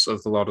corpse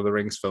of the Lord of the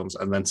Rings films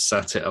and then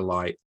set it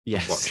alight.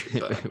 Yes,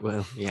 it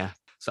will. Yeah.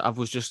 So I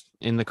was just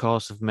in the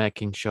course of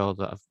making sure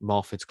that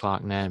Morfydd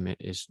Clark name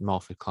is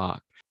Morfydd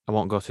Clark. I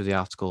won't go through the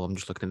article. I'm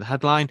just looking at the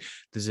headline.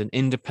 There's an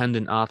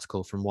independent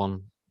article from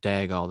one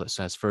day ago that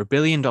says, for $1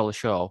 billion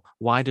show,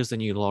 why does the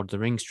new Lord of the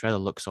Rings trailer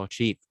look so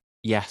cheap?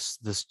 Yes,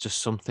 there's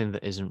just something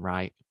that isn't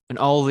right. And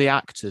all the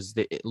actors,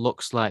 it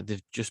looks like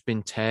they've just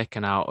been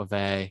taken out of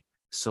a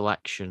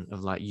selection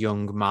of like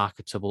young,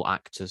 marketable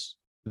actors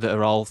that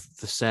are all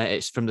the same.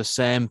 It's from the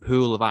same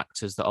pool of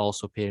actors that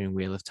also appear in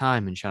Wheel of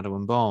Time and Shadow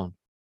and Bone.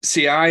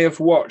 See, I have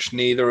watched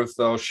neither of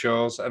those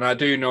shows, and I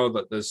do know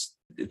that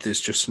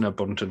there's just an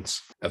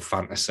abundance of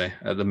fantasy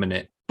at the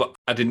minute, but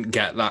I didn't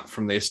get that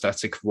from the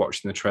aesthetic of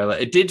watching the trailer.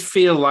 It did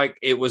feel like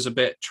it was a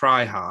bit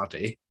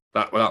try-hardy.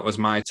 That was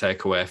my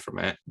takeaway from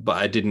it, but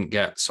I didn't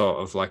get sort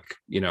of like,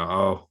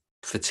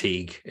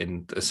 fatigue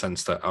in the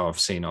sense that, I've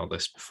seen all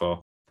this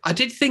before. I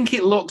did think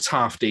it looked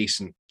half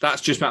decent.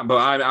 That's just but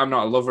I'm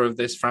not a lover of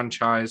this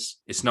franchise.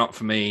 It's not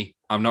for me.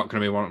 I'm not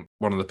going to be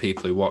one of the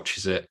people who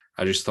watches it.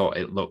 I just thought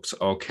it looked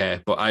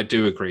okay, but I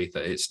do agree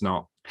that it's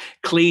not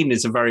clean.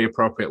 Is a very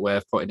appropriate way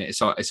of putting it.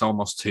 It's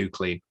almost too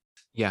clean.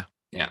 Yeah.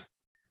 I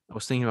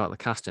was thinking about the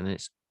casting.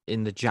 It's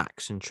in the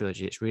Jackson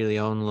trilogy. It's really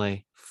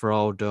only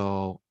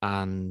Frodo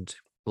and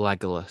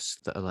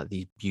Legolas that are like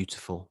these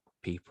beautiful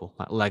people.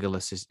 Like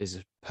Legolas is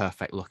a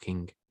perfect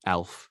looking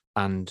elf,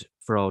 and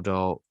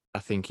Frodo, I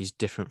think, he's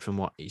different from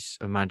what he's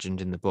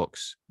imagined in the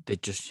books. They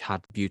just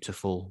had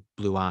beautiful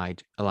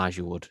blue-eyed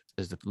Elijah Wood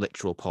as the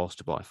literal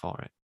poster boy for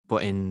it.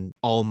 But in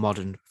all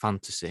modern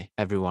fantasy,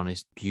 everyone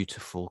is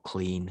beautiful,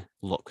 clean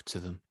look to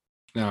them.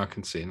 No, I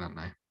can see that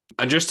now.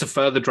 And just to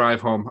further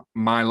drive home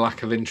my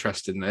lack of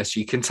interest in this,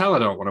 you can tell I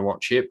don't want to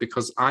watch it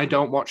because I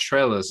don't watch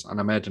trailers, and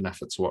I made an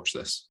effort to watch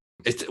this.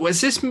 Has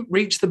this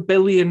reached the $1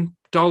 billion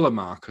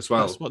mark as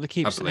well? That's what they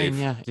keep saying,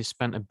 yeah. They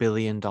spent $1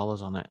 billion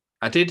on it.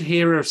 I did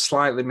hear a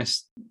slightly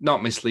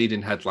not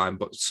misleading headline,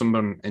 but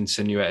someone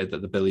insinuated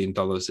that the $1 billion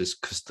is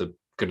because they're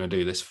going to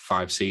do this for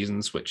 5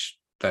 seasons, which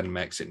then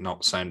makes it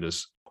not sound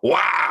as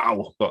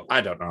wow. But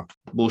I don't know.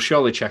 We'll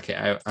surely check it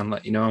out and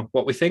let you know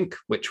what we think,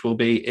 which will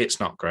be it's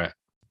not great.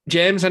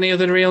 James, any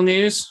other real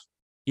news?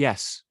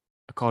 Yes.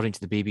 According to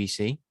the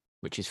BBC,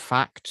 which is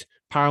fact,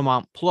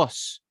 Paramount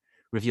Plus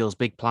reveals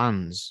big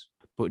plans.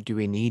 But do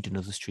we need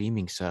another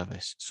streaming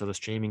service? So the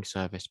streaming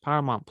service,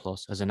 Paramount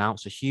Plus, has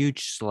announced a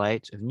huge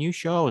slate of new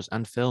shows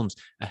and films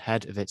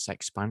ahead of its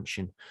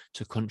expansion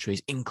to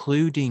countries,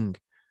 including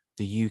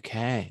the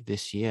UK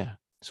this year.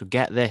 So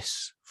get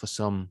this for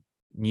some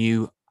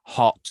new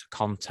hot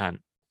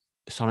content.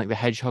 Sonic the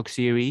Hedgehog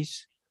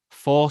series,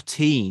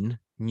 14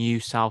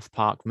 new South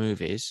Park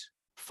movies,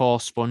 4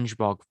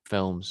 SpongeBob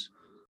films.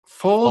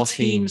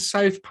 14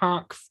 South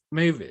Park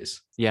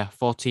movies? Yeah,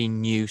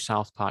 14 new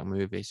South Park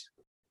movies.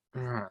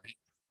 Right.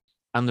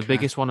 And the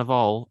biggest one of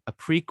all, a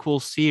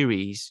prequel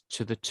series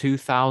to the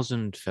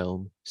 2000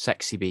 film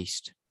Sexy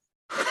Beast.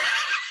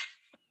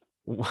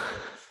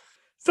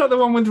 Is that the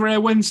one with Ray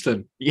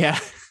Winston? Yeah.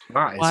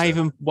 That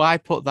is Why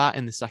put that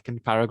in the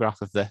second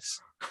paragraph of this?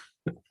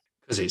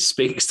 because it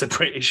speaks to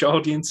British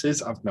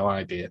audiences. I've no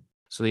idea.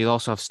 So you'll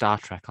also have Star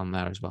Trek on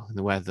there as well. In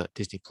the way that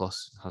Disney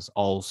Plus has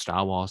all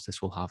Star Wars, this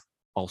will have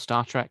all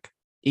Star Trek.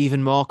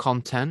 Even more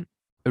content,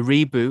 a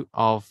reboot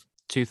of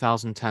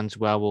 2010's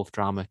werewolf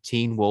drama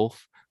Teen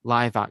Wolf,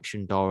 live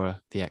action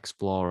Dora the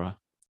Explorer,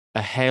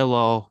 a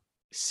Halo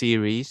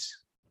series,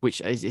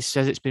 which it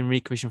says it's been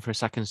recommissioned for a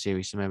second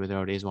series, so maybe there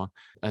already is one.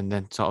 And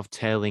then sort of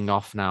tailing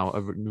off now, a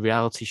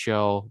reality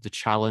show, The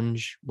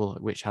Challenge,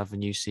 which have a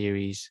new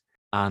series,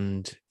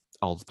 and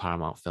all the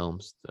Paramount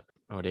films that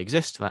already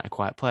exist, like A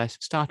Quiet Place,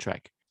 Star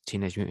Trek,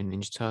 Teenage Mutant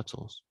Ninja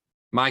Turtles.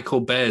 Michael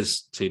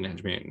Bay's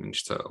Teenage Mutant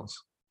Ninja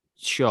Turtles.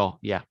 Sure,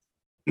 yeah.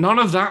 None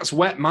of that's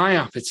whet my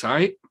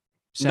appetite.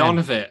 Same. None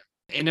of it.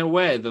 In a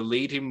way, the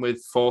leading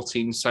with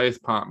 14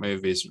 South Park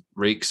movies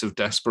reeks of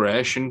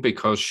desperation,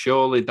 because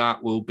surely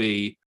that will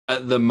be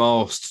at the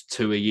most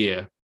 2 a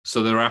year.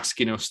 So they're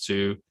asking us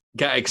to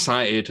get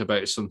excited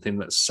about something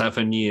that's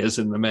 7 years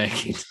in the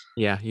making.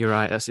 Yeah, you're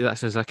right. That's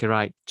exactly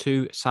right.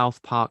 2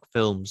 South Park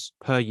films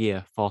per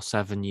year for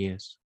 7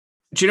 years.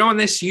 Do you know when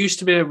this used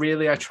to be a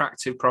really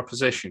attractive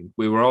proposition?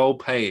 We were all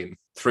paying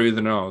through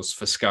the nose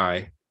for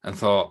Sky and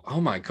thought,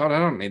 oh my God, I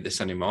don't need this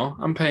anymore.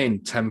 I'm paying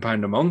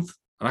 £10 a month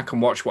and I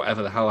can watch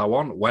whatever the hell I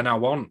want when I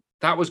want.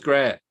 That was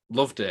great.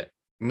 Loved it.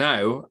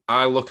 Now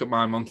I look at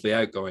my monthly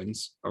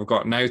outgoings. I've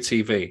got Now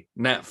TV,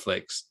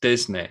 Netflix,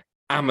 Disney,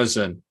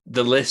 Amazon.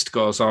 The list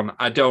goes on.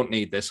 I don't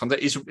need this.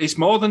 It's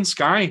more than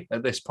Sky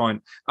at this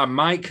point. I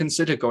might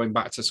consider going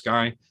back to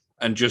Sky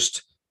and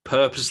just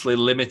purposely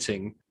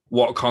limiting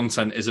what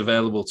content is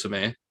available to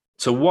me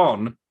to,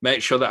 one,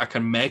 make sure that I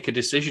can make a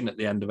decision at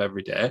the end of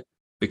every day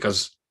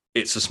because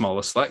it's a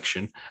smaller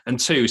selection, and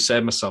 2,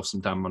 save myself some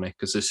damn money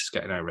because this is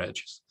getting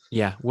outrageous.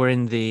 Yeah, we're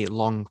in the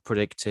long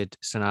predicted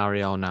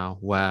scenario now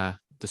where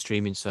the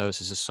streaming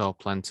services are so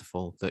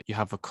plentiful that you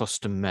have a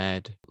custom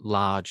made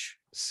large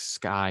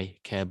Sky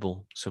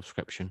cable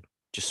subscription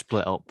just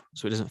split up.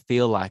 So it doesn't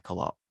feel like a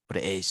lot, but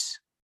it is.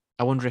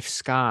 I wonder if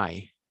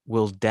Sky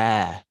will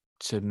dare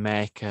to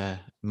make a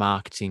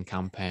marketing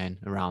campaign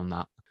around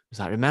that. It's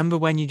like, remember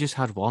when you just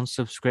had one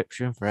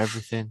subscription for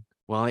everything?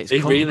 Well,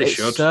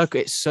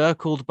 it's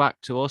circled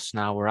back to us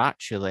now. We're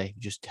actually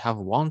just have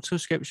one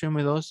subscription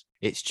with us.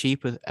 It's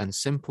cheaper and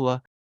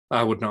simpler.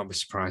 I would not be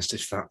surprised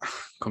if that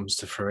comes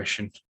to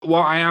fruition.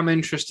 What I am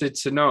interested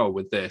to know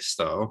with this,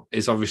 though,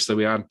 is obviously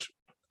we had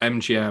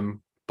MGM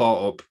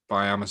bought up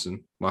by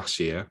Amazon last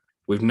year.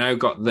 We've now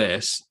got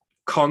this.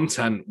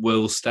 Content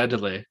will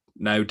steadily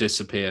now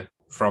disappear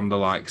from the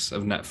likes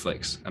of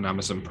Netflix and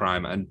Amazon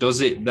Prime. And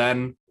does it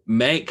then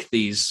make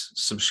these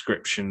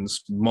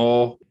subscriptions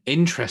more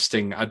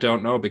interesting? I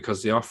don't know,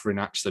 because the offering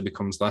actually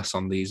becomes less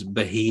on these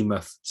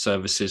behemoth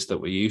services that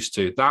we're used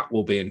to. That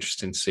will be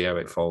interesting to see how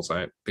it falls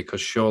out,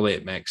 because surely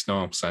it makes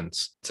no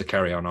sense to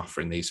carry on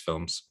offering these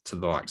films to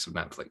the likes of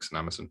Netflix and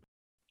Amazon.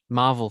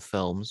 Marvel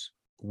films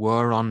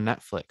were on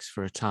Netflix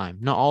for a time.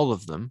 Not all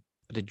of them,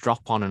 but they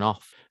drop on and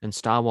off. And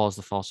Star Wars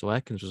The Force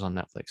Awakens was on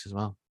Netflix as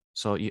well.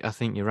 So I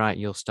think you're right.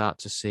 You'll start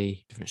to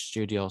see different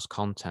studios'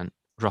 content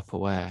drop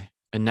away.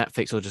 And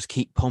Netflix will just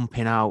keep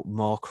pumping out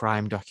more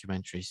crime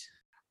documentaries.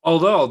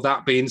 Although,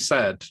 that being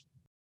said,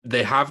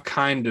 they have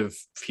kind of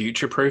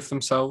future-proofed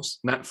themselves,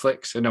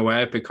 Netflix, in a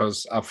way,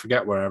 because I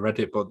forget where I read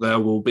it, but there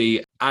will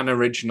be an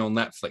original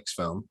Netflix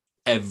film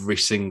every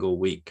single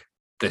week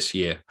this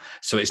year.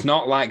 So it's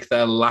not like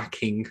they're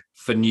lacking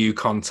for new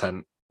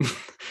content.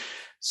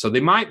 So they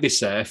might be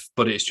safe,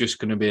 but it's just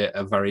going to be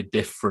a very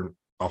different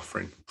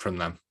offering from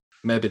them.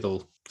 Maybe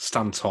they'll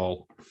stand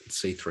tall and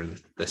see through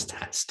this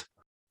test.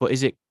 But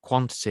is it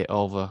quantity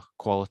over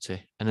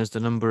quality? And as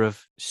the number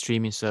of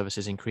streaming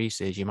services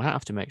increases, you might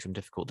have to make some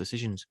difficult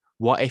decisions.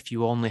 What if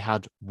you only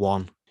had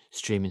one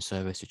streaming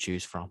service to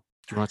choose from?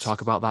 Do you want to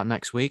talk about that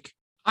next week?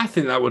 I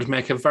think that would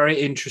make a very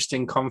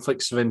interesting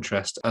conflicts of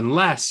interest,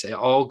 unless it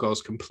all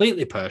goes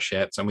completely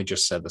pear-shaped and we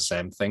just say the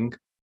same thing.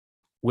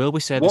 Will we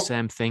say the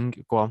same thing?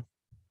 Go on.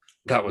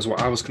 That was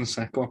what I was going to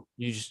say. Go on.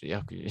 You just...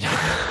 Yeah.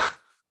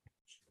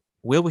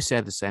 Will we say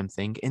the same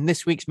thing in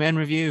this week's main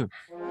review?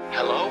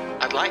 Hello,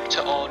 I'd like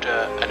to order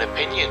an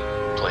opinion,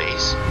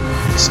 please.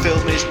 This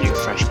film is new,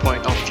 fresh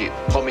point of view.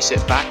 When we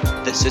sit back,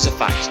 this is a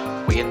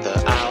fact. We in the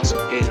aisles,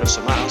 here are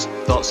some aisles,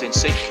 thoughts in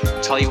sync,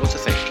 tell you what to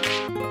think.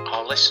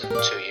 I'll listen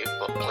to you,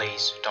 but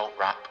please don't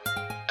rap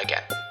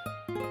again.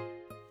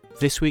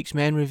 This week's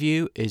main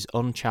review is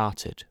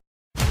Uncharted.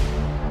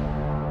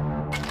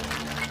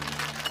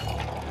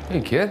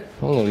 Hey kid,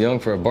 a little young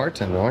for a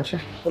bartender, aren't you?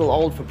 A little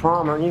old for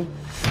prom, aren't you?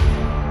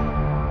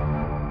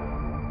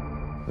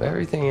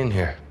 Everything in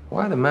here.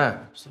 Why the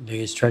map? It's the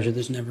biggest treasure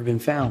that's never been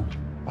found.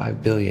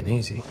 5 billion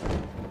easy.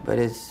 But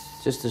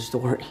it's just a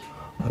story.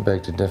 I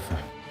beg to differ.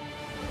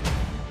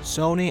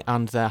 Sony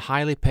and their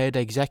highly paid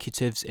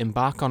executives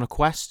embark on a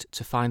quest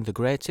to find the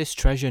greatest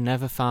treasure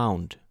never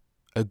found.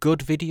 A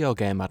good video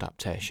game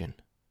adaptation.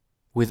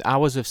 With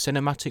hours of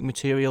cinematic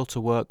material to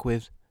work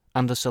with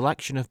and a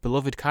selection of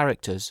beloved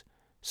characters,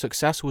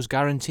 success was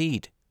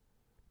guaranteed.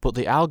 But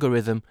the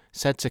algorithm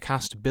said to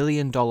cast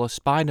billion-dollar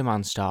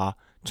Spider-Man star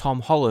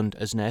Tom Holland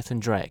as Nathan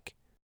Drake,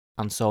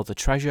 and so the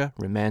treasure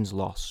remains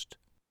lost.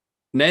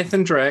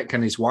 Nathan Drake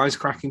and his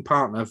wisecracking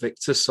partner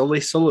Victor Sully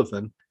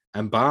Sullivan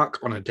embark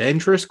on a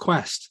dangerous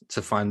quest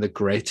to find the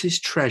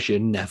greatest treasure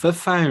never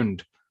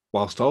found,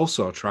 whilst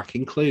also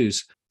tracking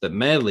clues that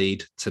may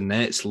lead to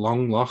Nate's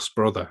long-lost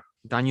brother.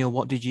 Daniel,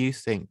 what did you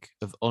think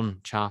of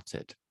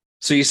Uncharted?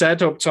 So you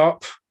said up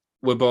top,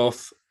 we're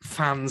both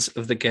fans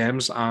of the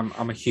games. I'm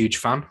a huge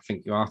fan. I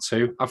think you are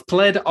too. I've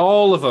played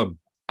all of them,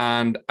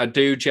 and I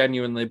do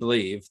genuinely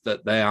believe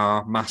that they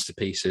are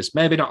masterpieces.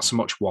 Maybe not so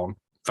much one,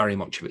 very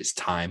much of its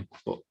time,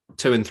 but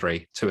 2 and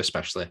 3, 2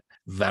 especially,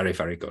 very,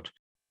 very good.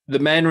 The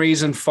main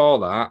reason for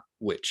that,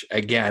 which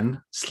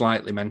again,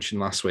 slightly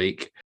mentioned last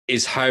week,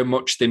 is how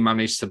much they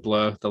managed to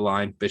blur the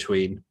line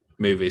between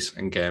movies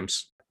and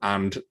games.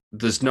 And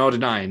there's no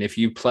denying, if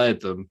you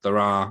played them, there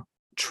are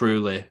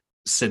truly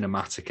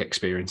cinematic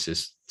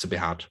experiences to be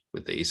had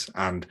with these.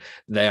 And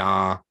they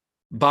are,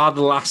 bar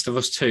The Last of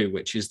Us 2,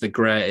 which is the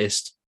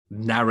greatest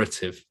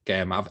narrative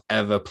game I've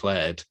ever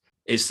played,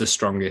 it's the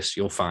strongest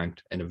you'll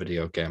find in a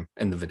video game,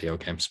 in the video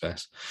game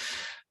space.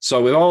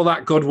 So with all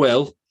that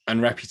goodwill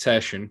and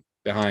reputation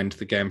behind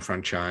the game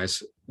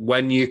franchise,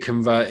 when you're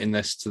converting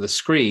this to the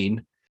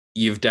screen,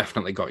 you've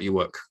definitely got your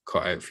work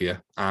cut out for you.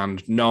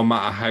 And no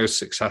matter how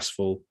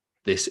successful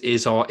this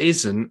is or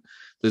isn't,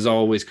 there's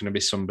always going to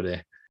be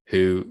somebody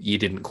who you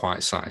didn't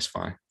quite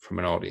satisfy from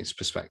an audience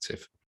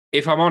perspective.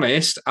 If I'm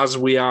honest, as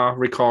we are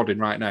recording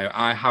right now,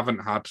 I haven't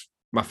had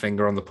my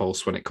finger on the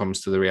pulse when it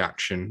comes to the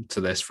reaction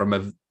to this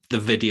from the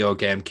video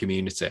game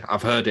community.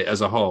 I've heard it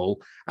as a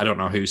whole. I don't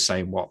know who's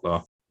saying what,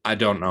 though. I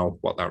don't know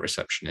what that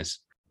reception is.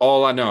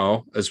 All I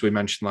know, as we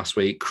mentioned last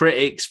week,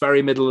 critics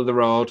very middle of the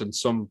road and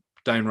some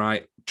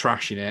downright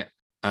trashing it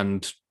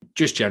and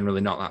just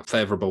generally not that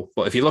favourable.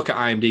 But if you look at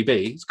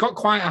IMDb, it's got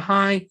quite a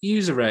high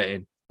user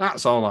rating.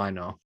 That's all I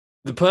know.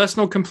 The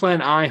personal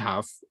complaint I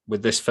have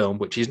with this film,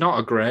 which is not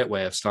a great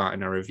way of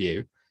starting a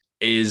review,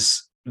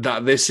 is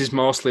that this is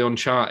mostly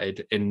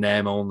Uncharted in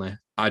name only.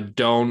 I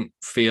don't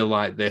feel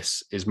like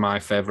this is my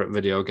favourite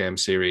video game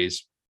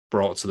series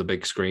brought to the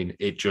big screen.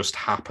 It just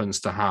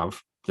happens to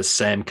have the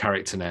same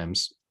character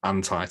names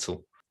and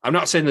title. I'm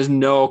not saying there's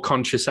no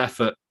conscious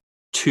effort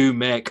to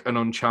make an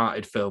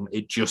Uncharted film.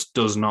 It just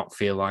does not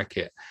feel like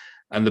it.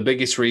 And the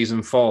biggest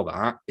reason for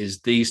that is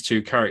these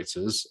two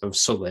characters of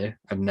Sully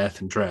and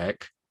Nathan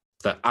Drake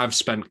that I've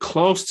spent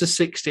close to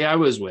 60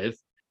 hours with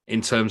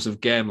in terms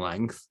of game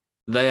length.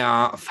 They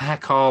are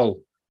heck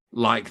all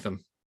like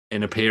them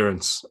in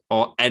appearance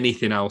or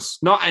anything else.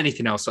 Not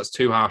anything else, that's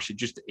too harsh.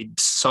 It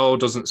so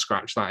doesn't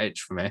scratch that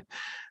itch for me.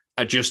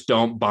 I just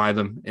don't buy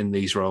them in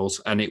these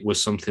roles, and it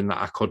was something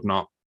that I could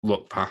not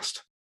look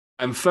past.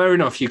 And fair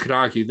enough, you could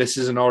argue this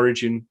is an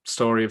origin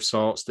story of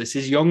sorts. This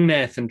is young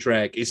Nathan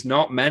Drake. It's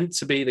not meant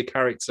to be the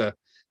character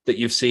that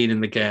you've seen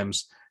in the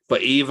games,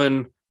 but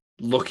even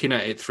looking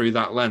at it through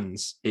that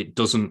lens, it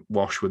doesn't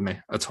wash with me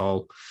at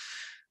all.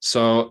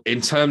 So in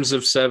terms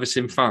of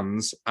servicing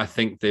fans, I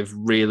think they've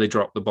really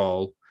dropped the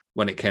ball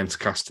when it came to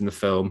casting the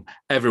film.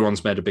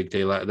 Everyone's made a big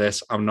deal out of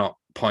this. I'm not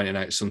pointing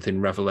out something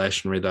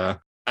revelationary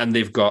there. And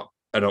they've got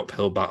an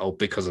uphill battle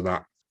because of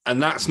that.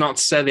 And that's not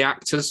to say the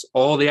actors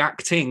or the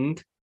acting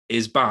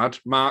is bad.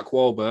 Mark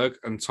Wahlberg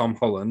and Tom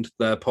Holland,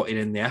 they're putting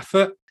in the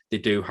effort. They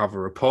do have a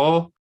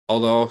rapport.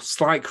 Although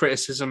slight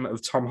criticism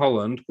of Tom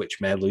Holland, which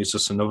may lose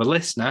us another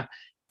listener,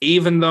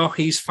 even though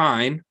he's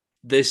fine,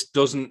 this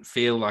doesn't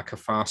feel like a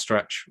far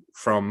stretch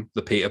from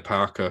the Peter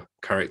Parker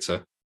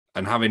character.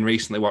 And having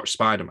recently watched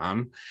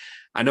Spider-Man,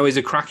 I know he's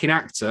a cracking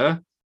actor,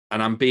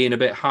 and I'm being a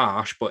bit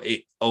harsh, but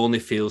it only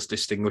feels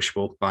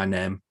distinguishable by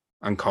name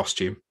and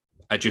costume.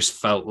 I just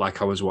felt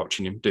like I was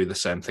watching him do the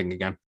same thing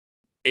again.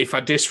 If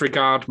I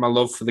disregard my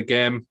love for the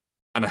game,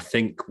 and I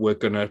think we're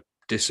going to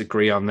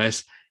disagree on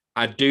this,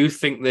 I do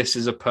think this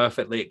is a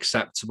perfectly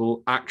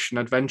acceptable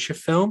action-adventure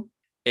film.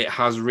 It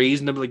has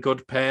reasonably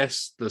good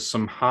pace. There's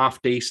some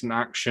half-decent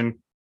action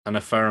and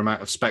a fair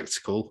amount of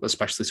spectacle,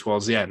 especially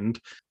towards the end.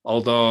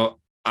 Although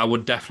I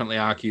would definitely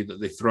argue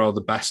that they throw the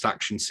best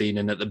action scene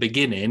in at the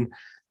beginning,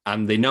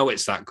 and they know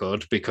it's that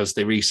good because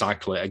they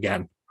recycle it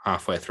again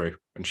halfway through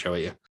and show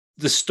it you.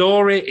 The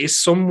story is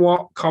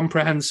somewhat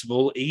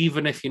comprehensible,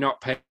 even if you're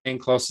not paying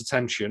close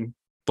attention.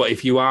 But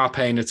if you are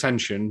paying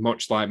attention,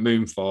 much like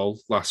Moonfall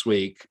last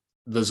week,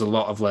 there's a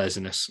lot of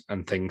laziness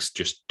and things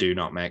just do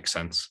not make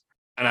sense.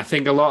 And I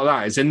think a lot of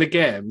that is in the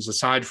games,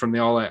 aside from the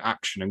all-out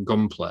action and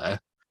gunplay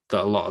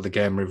that a lot of the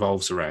game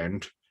revolves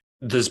around,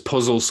 there's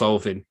puzzle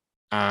solving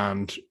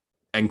and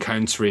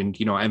encountering,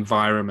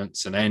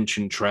 environments and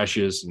ancient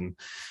treasures and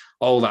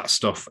all that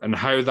stuff. And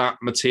how that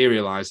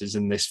materializes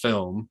in this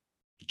film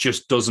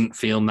just doesn't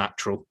feel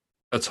natural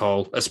at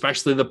all,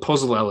 especially the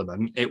puzzle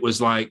element. It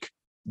was like,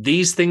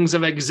 these things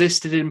have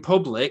existed in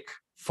public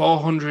for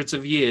hundreds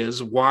of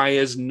years. Why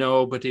has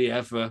nobody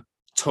ever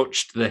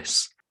touched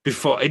this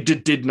before? It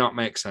did not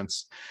make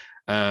sense,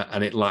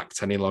 and it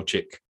lacked any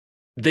logic.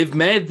 They've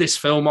made this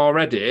film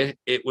already.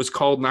 It was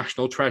called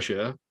National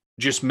Treasure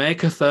Just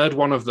make a third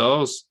one of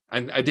those.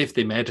 And if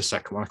they made a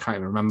second one, I can't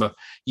even remember.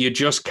 You're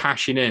just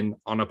cashing in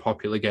on a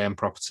popular game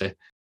property.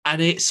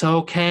 And it's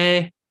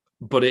okay,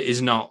 but it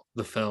is not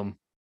the film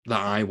that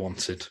I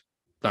wanted.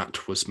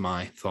 That was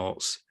my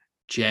thoughts.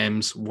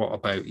 James, what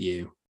about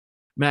you?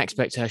 My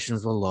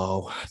expectations were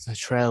low. The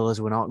trailers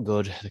were not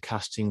good. The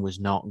casting was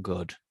not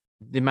good.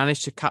 They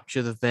managed to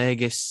capture the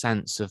vaguest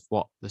sense of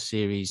what the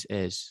series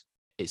is.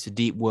 It's a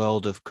deep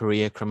world of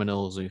career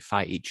criminals who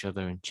fight each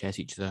other and chase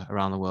each other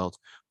around the world,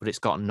 but it's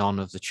got none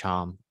of the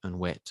charm and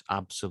wit,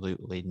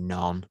 absolutely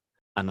none.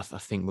 And I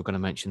think we're going to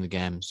mention the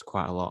games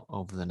quite a lot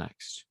over the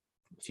next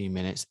few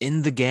minutes.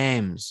 In the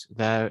games,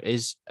 there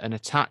is an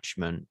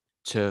attachment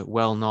to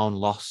well-known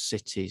lost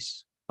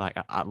cities like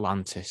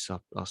Atlantis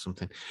or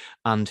something,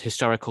 and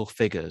historical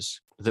figures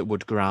that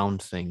would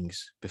ground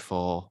things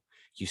before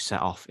you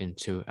set off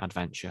into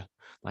adventure.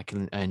 Like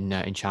in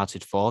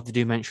Uncharted 4, they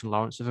do mention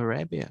Lawrence of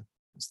Arabia.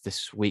 It's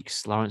this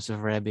week's Lawrence of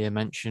Arabia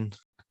mention.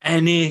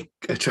 Any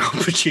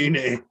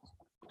opportunity,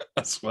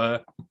 I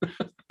swear.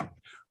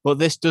 But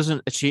this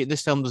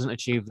film doesn't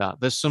achieve that.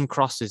 There's some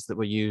crosses that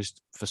were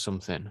used for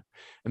something.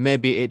 And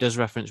maybe it does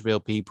reference real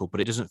people,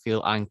 but it doesn't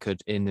feel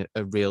anchored in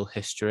a real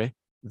history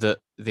that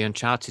the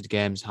Uncharted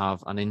games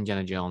have and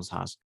Indiana Jones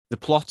has. The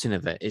plotting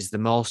of it is the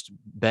most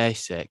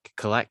basic.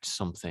 Collect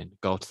something,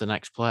 go to the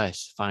next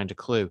place, find a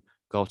clue,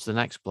 go to the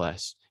next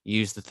place,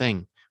 use the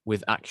thing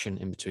with action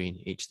in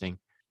between each thing.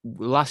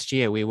 Last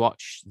year, we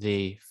watched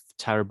the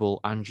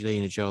terrible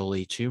Angelina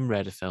Jolie Tomb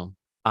Raider film,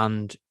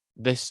 and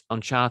this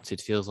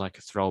Uncharted feels like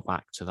a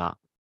throwback to that.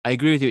 I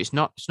agree with you. It's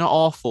not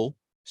awful.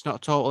 It's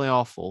not totally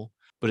awful,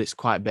 but it's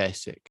quite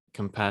basic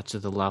compared to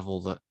the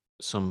level that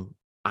some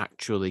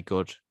actually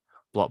good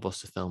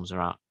blockbuster films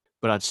are at.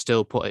 But I'd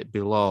still put it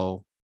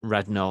below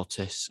Red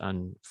Notice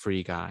and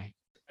Free Guy.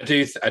 I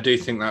do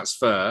think that's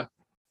fair.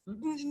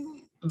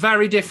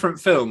 Very different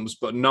films,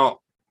 but not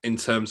in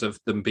terms of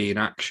them being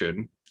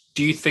action.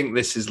 Do you think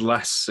this is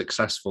less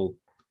successful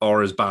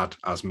or as bad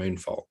as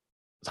Moonfall?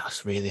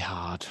 That's really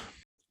hard.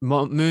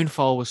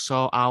 Moonfall was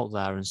so out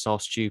there and so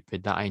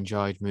stupid that I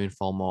enjoyed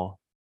Moonfall more.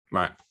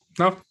 Right.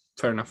 No,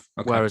 fair enough.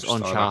 Okay, whereas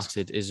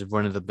Uncharted is a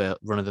run of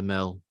the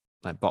mill,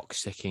 like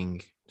box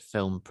ticking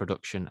film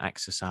production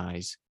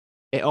exercise.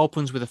 It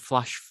opens with a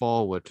flash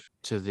forward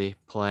to the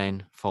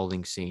plane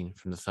falling scene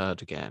from the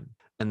third game.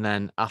 And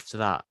then after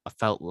that, I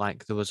felt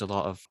like there was a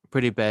lot of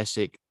pretty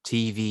basic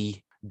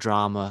TV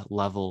drama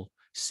level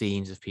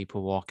scenes of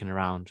people walking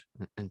around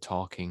and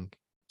talking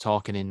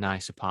in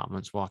nice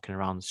apartments, walking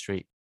around the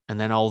street. And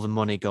then all the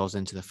money goes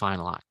into the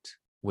final act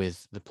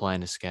with the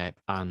plane escape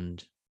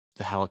and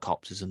the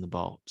helicopters and the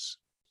boats.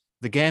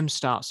 The games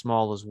start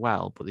small as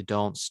well, but they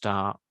don't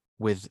start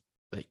with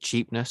like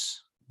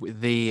cheapness.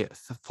 The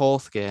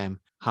fourth game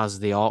has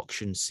the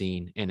auction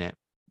scene in it,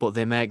 but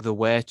they make the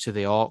way to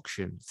the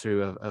auction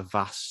through a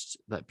vast,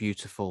 that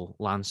beautiful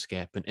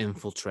landscape and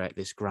infiltrate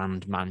this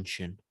grand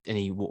mansion. And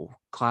he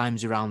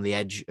climbs around the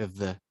edge of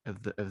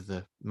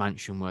the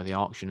mansion where the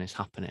auction is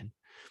happening.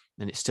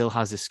 And it still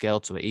has this scale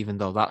to it, even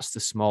though that's the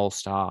small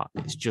start.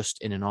 It's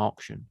just in an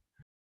auction.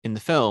 In the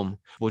film,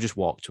 we'll just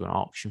walk to an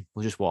auction.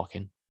 We'll just walk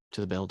in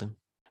to the building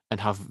and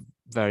have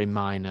very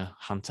minor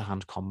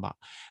hand-to-hand combat.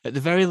 At the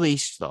very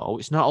least, though,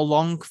 it's not a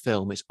long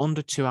film. It's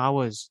under 2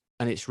 hours,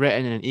 and it's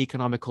written in an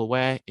economical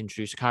way.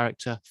 Introduce a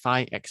character,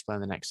 fight,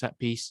 explain the next set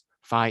piece,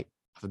 fight,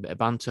 have a bit of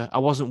banter. I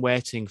wasn't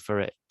waiting for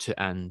it to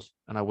end,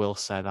 and I will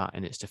say that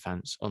in its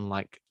defense,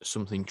 unlike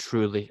something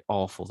truly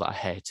awful that I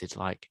hated,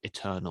 like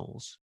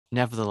Eternals.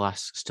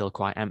 Nevertheless, still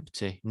quite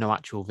empty, no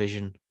actual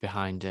vision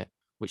behind it,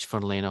 which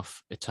funnily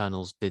enough,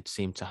 Eternals did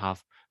seem to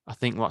have. I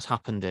think what's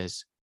happened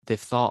is they've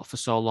thought for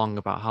so long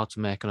about how to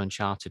make an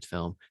Uncharted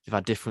film. They've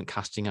had different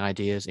casting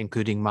ideas,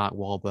 including Mark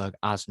Wahlberg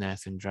as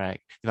Nathan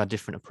Drake. They've had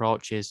different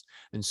approaches,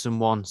 and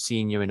someone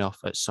senior enough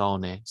at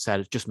Sony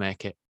said, just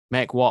make it.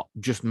 Make what?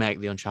 Just make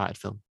the Uncharted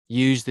film.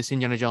 Use this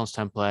Indiana Jones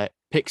template,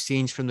 pick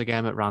scenes from the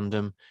game at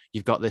random.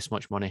 You've got this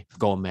much money,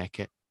 go and make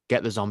it.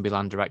 Get the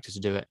Zombieland director to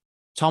do it.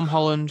 Tom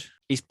Holland,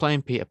 he's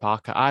playing Peter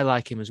Parker. I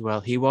like him as well.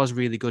 He was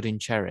really good in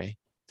Cherry,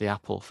 the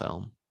Apple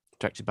film,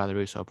 directed by the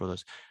Russo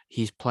brothers.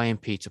 He's playing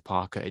Peter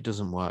Parker. It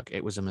doesn't work.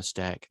 It was a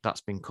mistake.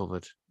 That's been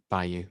covered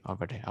by you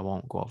already. I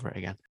won't go over it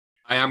again.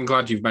 I am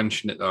glad you've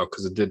mentioned it, though,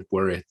 because I did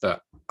worry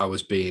that I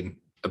was being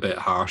a bit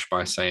harsh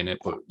by saying it,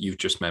 but you've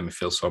just made me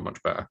feel so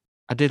much better.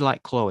 I did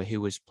like Chloe,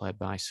 who was played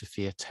by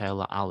Sophia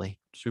Taylor-Ali.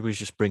 She was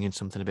just bringing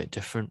something a bit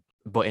different,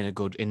 but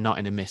not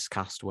in a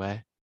miscast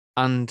way.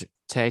 And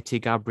Tati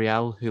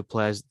Gabrielle, who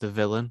plays the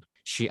villain,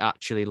 she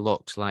actually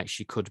looked like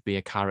she could be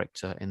a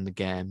character in the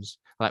games,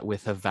 like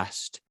with her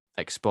vest,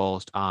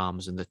 exposed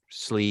arms, and the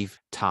sleeve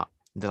tap,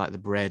 like the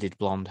braided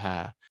blonde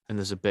hair. And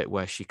there's a bit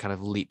where she kind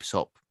of leaps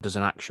up, does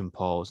an action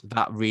pose.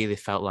 That really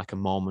felt like a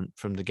moment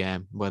from the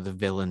game where the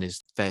villain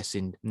is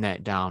facing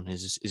Nate down,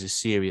 is a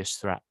serious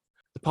threat.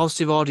 The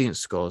positive audience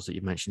scores that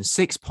you mentioned,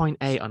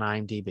 6.8 on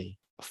IMDb.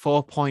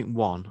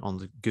 4.1 on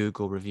the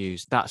Google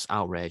reviews. That's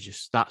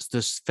outrageous.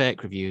 There's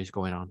fake reviews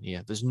going on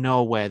here. There's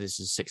no way this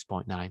is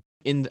 6.9.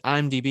 In the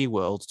IMDb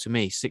world, to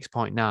me,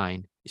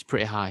 6.9 is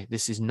pretty high.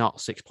 This is not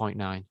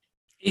 6.9.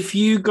 If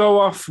you go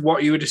off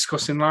what you were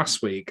discussing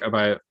last week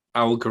about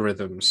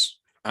algorithms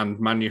and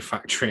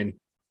manufacturing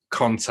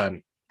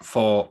content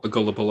for a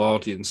gullible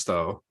audience,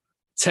 though,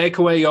 take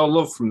away your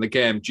love from the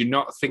game. Do you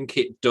not think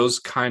it does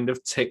kind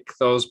of tick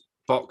those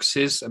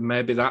boxes? And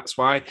maybe that's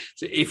why.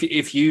 So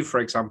if you, for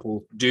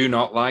example, do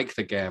not like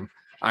the game,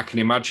 I can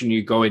imagine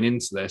you going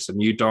into this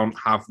and you don't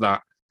have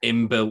that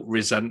inbuilt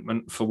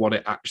resentment for what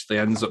it actually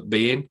ends up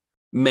being.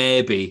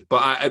 Maybe,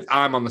 but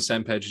I'm on the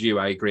same page as you.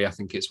 I agree. I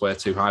think it's way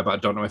too high, but I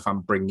don't know if I'm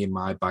bringing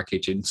my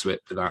baggage into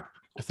it for that.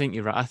 I think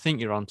you're right. I think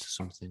you're onto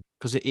something,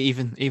 because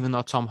even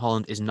though Tom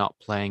Holland is not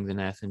playing the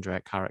Nathan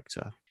Drake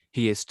character,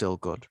 he is still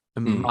good.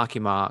 And Marky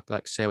Mark,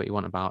 like, say what you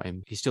want about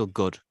him, he's still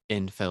good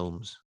in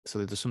films.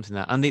 So there's something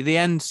there. And the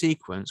end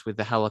sequence with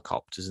the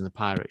helicopters and the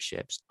pirate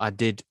ships, I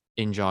did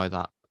enjoy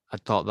that. I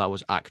thought that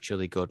was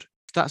actually good.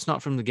 That's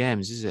not from the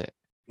games, is it?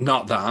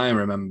 Not that I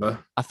remember.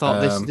 I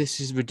thought this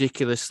is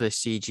ridiculously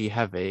CG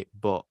heavy,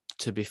 but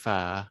to be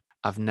fair,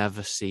 I've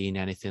never seen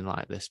anything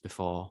like this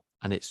before.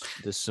 And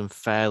there's some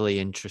fairly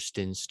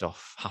interesting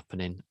stuff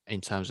happening in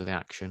terms of the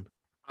action.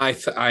 I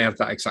have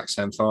that exact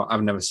same thought.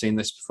 I've never seen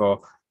this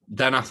before.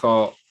 Then I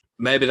thought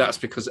maybe that's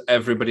because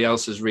everybody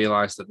else has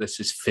realised that this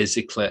is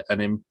physically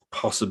an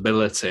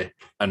impossibility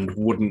and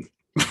wouldn't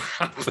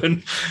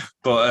happen.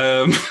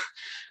 But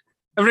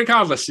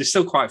regardless, it's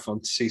still quite fun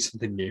to see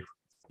something new.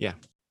 Yeah.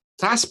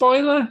 Is that a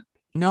spoiler?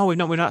 No, we've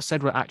not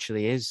said what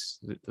actually is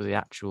the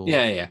actual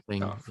thing.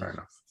 No, fair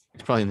enough.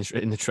 It's probably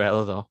in the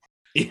trailer, though.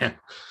 Yeah.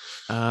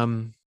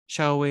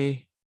 Shall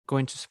we go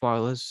into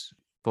spoilers,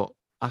 but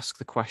ask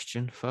the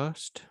question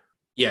first?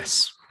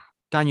 Yes.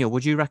 Daniel,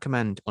 would you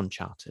recommend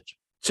Uncharted?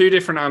 2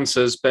 different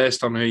answers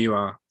based on who you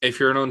are. If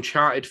you're an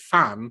Uncharted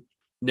fan,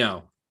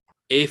 no.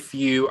 If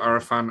you are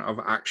a fan of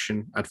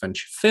action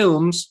adventure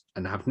films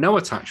and have no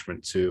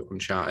attachment to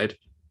Uncharted,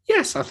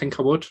 yes, I think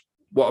I would.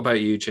 What about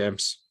you,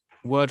 James?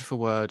 Word for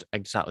word,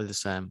 exactly the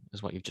same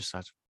as what you've just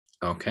said.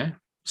 Okay.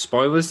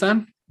 Spoilers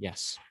then?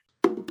 Yes.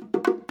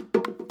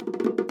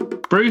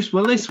 Bruce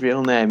Willis.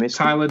 Real name is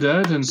Tyler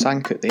Durden.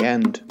 sank at the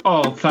end.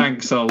 Oh,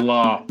 thanks a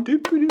lot.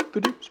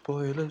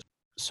 Spoilers.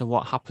 So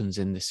what happens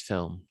in this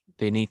film?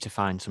 They need to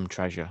find some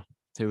treasure.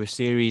 Through a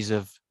series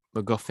of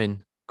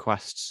MacGuffin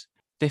quests,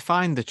 they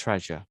find the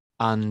treasure,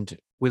 and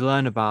we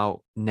learn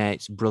about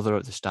Nate's brother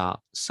at the start,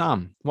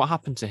 Sam. What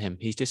happened to him?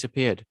 He's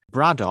disappeared.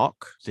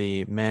 Braddock,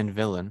 the main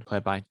villain,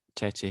 played by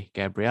Tati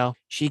Gabrielle,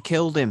 she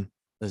killed him.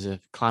 There's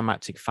a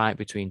climactic fight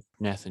between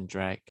Nathan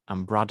Drake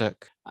and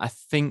Braddock. I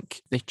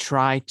think they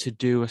tried to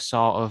do a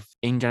sort of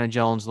Indiana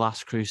Jones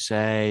Last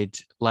Crusade,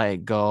 Let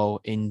It Go,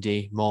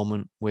 Indy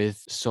moment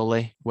with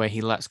Sully, where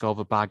he lets go of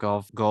a bag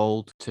of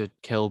gold to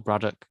kill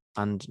Braddock,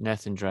 and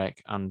Nathan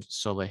Drake and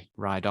Sully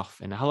ride off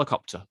in a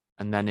helicopter.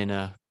 And then in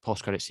a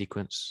post-credit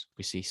sequence,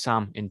 we see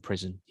Sam in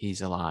prison.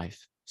 He's alive.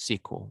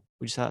 Sequel.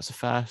 Would you say that's a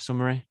fair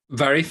summary?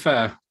 Very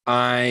fair.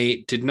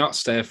 I did not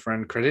stay for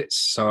end credits,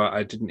 so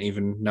I didn't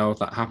even know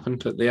that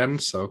happened at the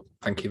end. So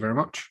thank you very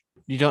much.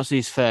 You don't see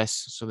his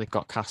face, so they've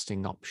got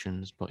casting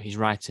options, but he's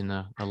writing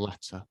a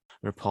letter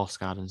or a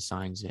postcard and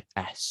signs it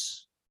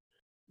S.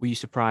 Were you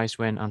surprised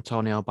when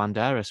Antonio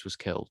Banderas was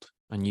killed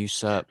and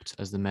usurped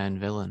as the main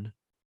villain?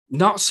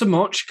 Not so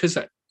much, because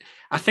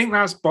I think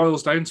that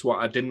boils down to what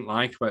I didn't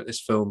like about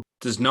this film.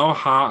 There's no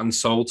heart and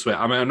soul to it.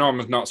 I mean, I know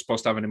I'm not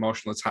supposed to have an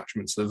emotional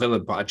attachment to the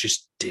villain, but I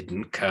just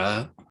didn't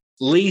care.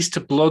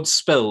 Least blood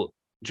spilt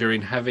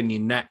during having your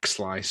neck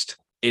sliced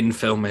in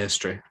film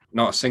history.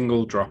 Not a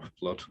single drop of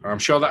blood. I'm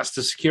sure that's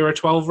to secure a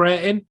 12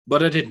 rating,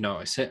 but I did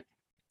notice it.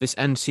 This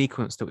end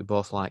sequence that we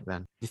both like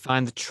then. They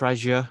find the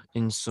treasure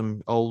in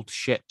some old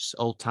ships,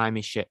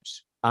 old-timey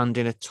ships. And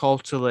in a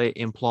totally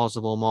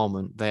implausible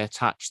moment, they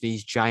attach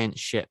these giant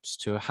ships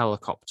to a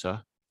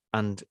helicopter,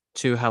 and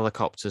 2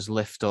 helicopters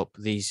lift up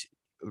these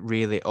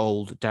really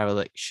old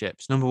derelict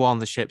ships. Number 1,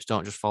 the ships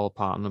don't just fall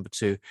apart. And number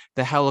 2,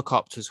 the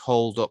helicopters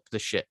hold up the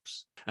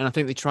ships. And I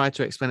think they tried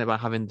to explain it by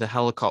having the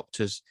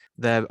helicopters.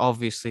 They're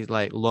obviously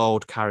like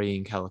load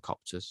carrying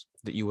helicopters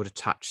that you would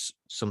attach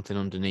something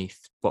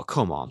underneath. But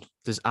come on,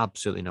 there's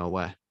absolutely no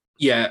way.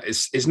 Yeah,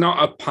 it's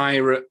not a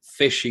pirate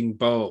fishing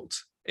boat.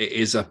 It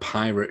is a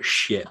pirate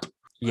ship,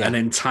 an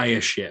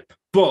entire ship.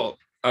 But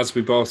as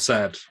we both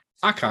said,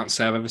 I can't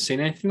say I've ever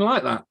seen anything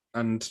like that.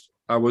 And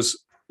I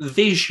was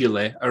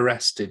visually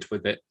arrested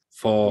with it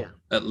for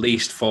at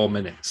least 4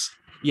 minutes.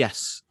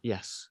 Yes.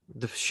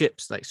 The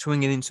ships like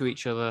swinging into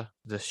each other,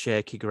 the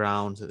shaky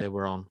ground that they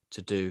were on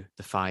to do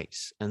the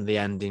fights, and the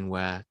ending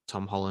where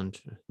Tom Holland,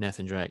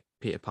 Nathan Drake,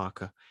 Peter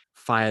Parker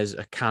fires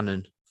a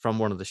cannon from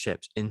one of the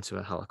ships into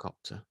a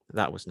helicopter.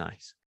 That was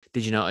nice.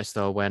 Did you notice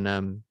though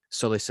when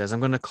Sully says, "I'm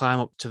going to climb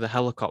up to the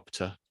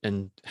helicopter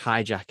and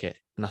hijack it"?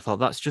 And I thought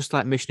that's just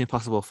like Mission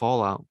Impossible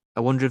Fallout.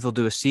 I wonder if they'll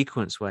do a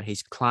sequence where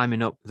he's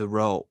climbing up the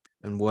rope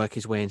and work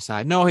his way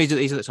inside. No, he's at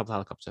the top of the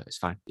helicopter. It's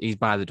fine. He's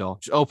by the door.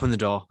 Just open the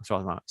door. Throw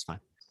him out. It's fine.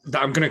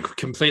 I'm going to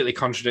completely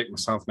contradict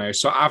myself now.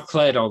 So I've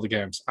played all the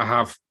games. I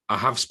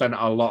have spent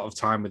a lot of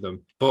time with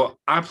them, but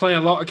I play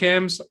a lot of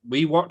games.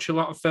 We watch a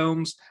lot of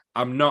films.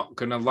 I'm not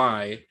going to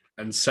lie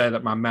and say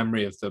that my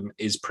memory of them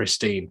is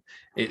pristine.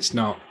 It's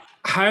not.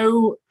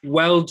 How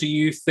well do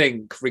you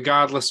think,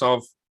 regardless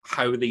of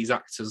how these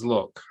actors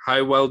look,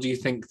 how well do you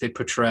think they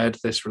portrayed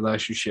this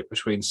relationship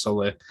between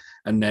Sully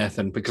and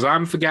Nathan? Because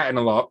I'm forgetting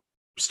a lot,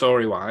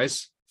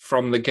 story-wise,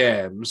 from the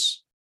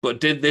games, but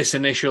did this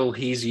initial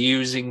he's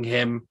using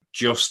him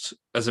just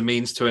as a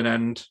means to an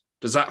end,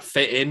 does that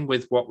fit in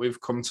with what we've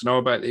come to know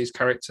about these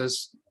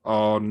characters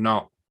or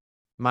not?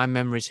 My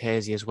memory's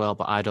hazy as well,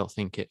 but I don't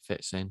think it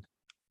fits in.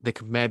 They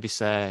could maybe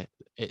say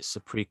it's a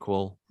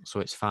prequel, so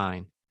it's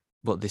fine,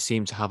 but they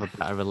seem to have a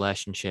better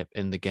relationship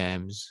in the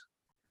games.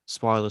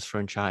 Spoilers for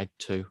Uncharted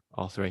 2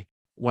 or 3.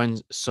 When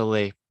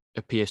Sully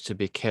appears to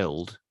be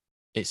killed,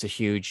 it's a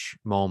huge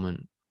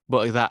moment,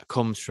 but that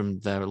comes from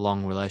their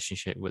long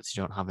relationship, which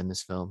you don't have in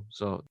this film.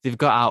 So they've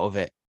got out of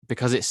it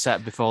because it's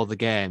set before the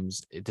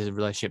games. The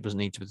relationship doesn't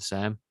need to be the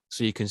same,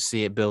 so you can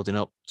see it building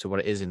up to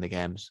what it is in the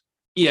games.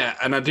 Yeah,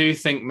 and I do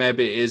think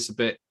maybe it is a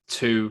bit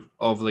too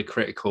overly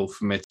critical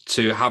for me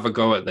to have a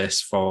go at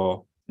this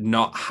for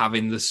not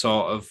having the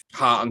sort of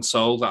heart and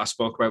soul that I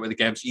spoke about with the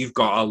games. You've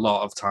got a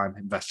lot of time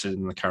invested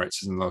in the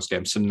characters in those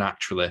games, so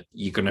naturally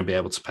you're going to be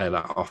able to pay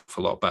that off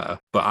a lot better.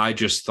 But I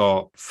just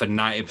thought for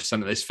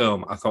 90% of this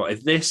film, I thought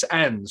if this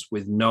ends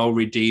with no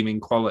redeeming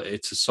quality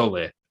to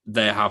Sully,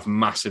 they have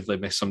massively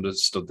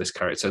misunderstood this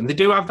character. And they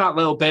do have that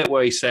little bit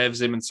where he saves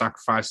him and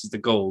sacrifices the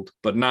gold.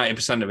 But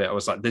 90% of it, I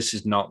was like, this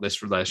is not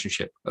this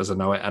relationship as I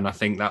know it. And I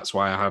think that's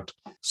why I had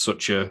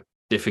such a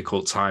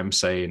difficult time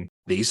saying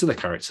these are the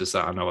characters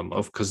that I know and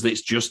love, because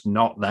it's just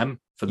not them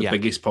for the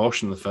biggest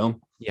portion of the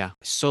film. Yeah.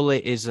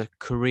 Sully is a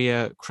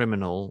career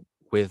criminal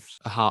with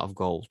a heart of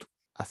gold,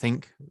 I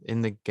think,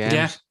 in the games.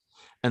 Yeah.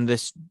 And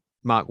this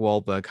Mark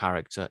Wahlberg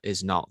character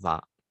is not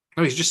that.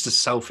 No, he's just a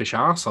selfish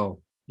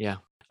arsehole. Yeah.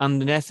 And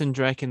Nathan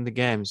Drake in the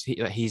games,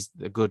 he's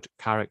a good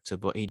character,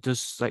 but he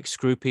does like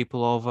screw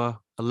people over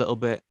a little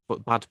bit,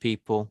 but bad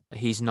people.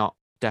 He's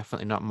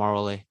definitely not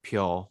morally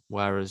pure.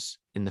 Whereas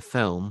in the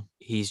film,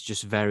 he's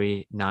just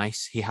very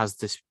nice. He has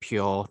this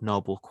pure,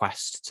 noble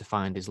quest to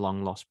find his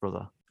long lost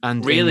brother.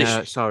 And really,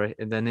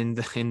 and then in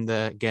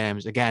the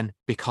games, again,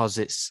 because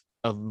it's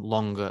a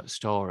longer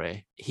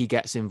story, he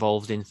gets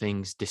involved in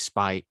things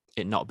despite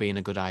it not being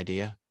a good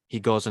idea. He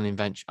goes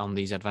on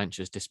these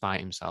adventures despite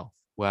himself.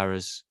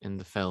 Whereas in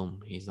the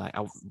film, he's like,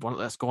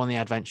 let's go on the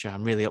adventure.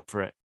 I'm really up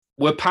for it.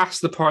 We're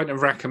past the point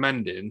of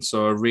recommending,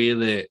 so a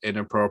really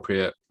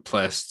inappropriate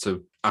place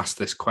to ask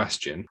this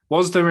question.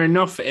 Was there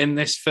enough in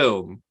this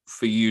film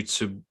for you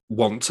to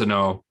want to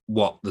know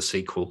what the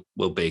sequel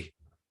will be?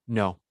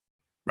 No.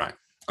 Right.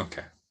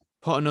 Okay.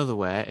 Put another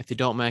way, if they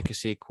don't make a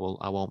sequel,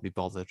 I won't be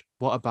bothered.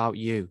 What about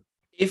you?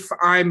 If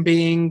I'm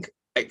being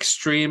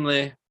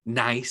extremely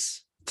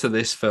nice to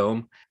this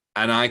film,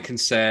 and I can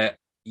say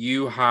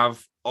you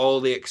have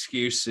all the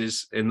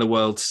excuses in the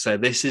world to say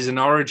this is an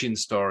origin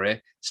story,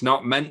 it's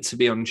not meant to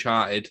be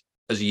Uncharted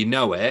as you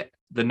know it,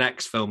 the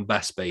next film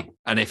best be.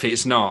 And if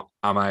it's not,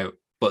 I'm out.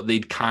 But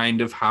they'd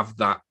kind of have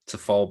that to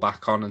fall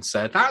back on and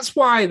say, that's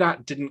why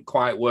that didn't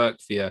quite work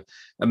for you.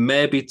 And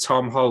maybe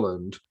Tom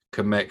Holland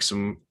can make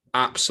some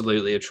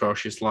absolutely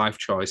atrocious life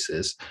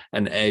choices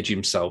and age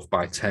himself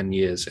by 10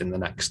 years in the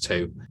next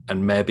two.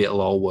 And maybe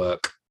it'll all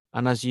work.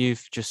 And as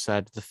you've just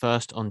said, the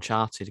first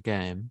Uncharted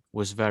game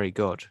was very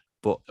good,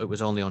 but it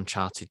was only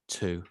Uncharted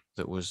 2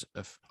 that was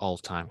an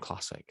all-time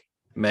classic.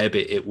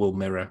 Maybe it will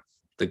mirror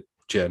the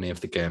journey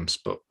of the games,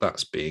 but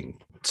that's being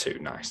too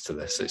nice to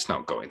this. It's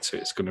not going to.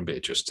 It's going to be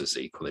just as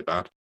equally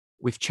bad.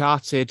 We've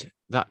charted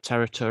that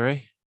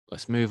territory.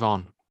 Let's move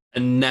on.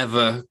 And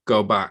never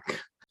go back.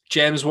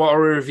 James, what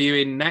are we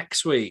reviewing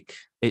next week?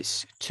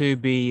 It's to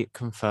be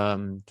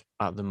confirmed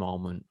at the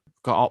moment.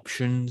 Got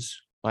options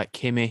like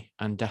Kimmy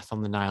and Death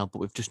on the Nile, but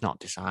we've just not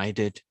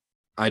decided.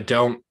 I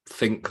don't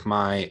think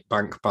my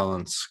bank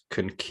balance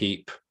can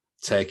keep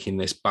taking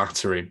this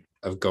battering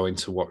of going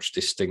to watch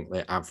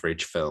distinctly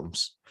average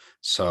films.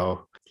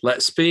 So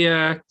let's be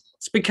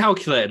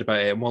calculated about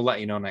it, and we'll let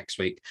you know next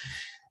week.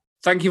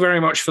 Thank you very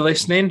much for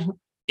listening.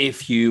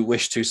 If you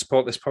wish to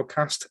support this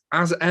podcast,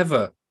 as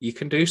ever, you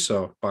can do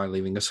so by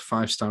leaving us a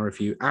 5-star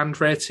review and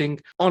rating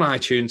on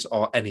iTunes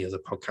or any other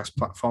podcast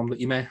platform that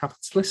you may happen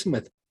to listen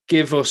with.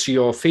 Give us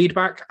your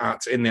feedback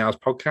at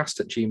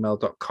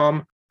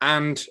inthehousepodcast@gmail.com.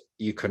 And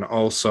you can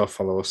also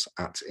follow us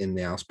at In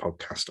The House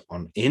Podcast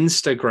on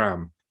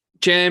Instagram.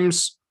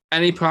 James,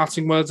 any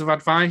parting words of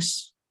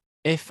advice?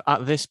 If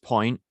at this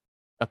point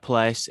a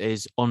place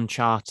is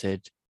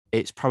uncharted,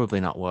 it's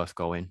probably not worth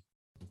going.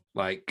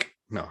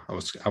 No,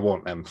 I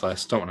won't name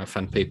place. Don't want to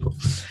offend people.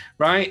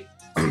 Right.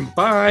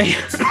 Bye.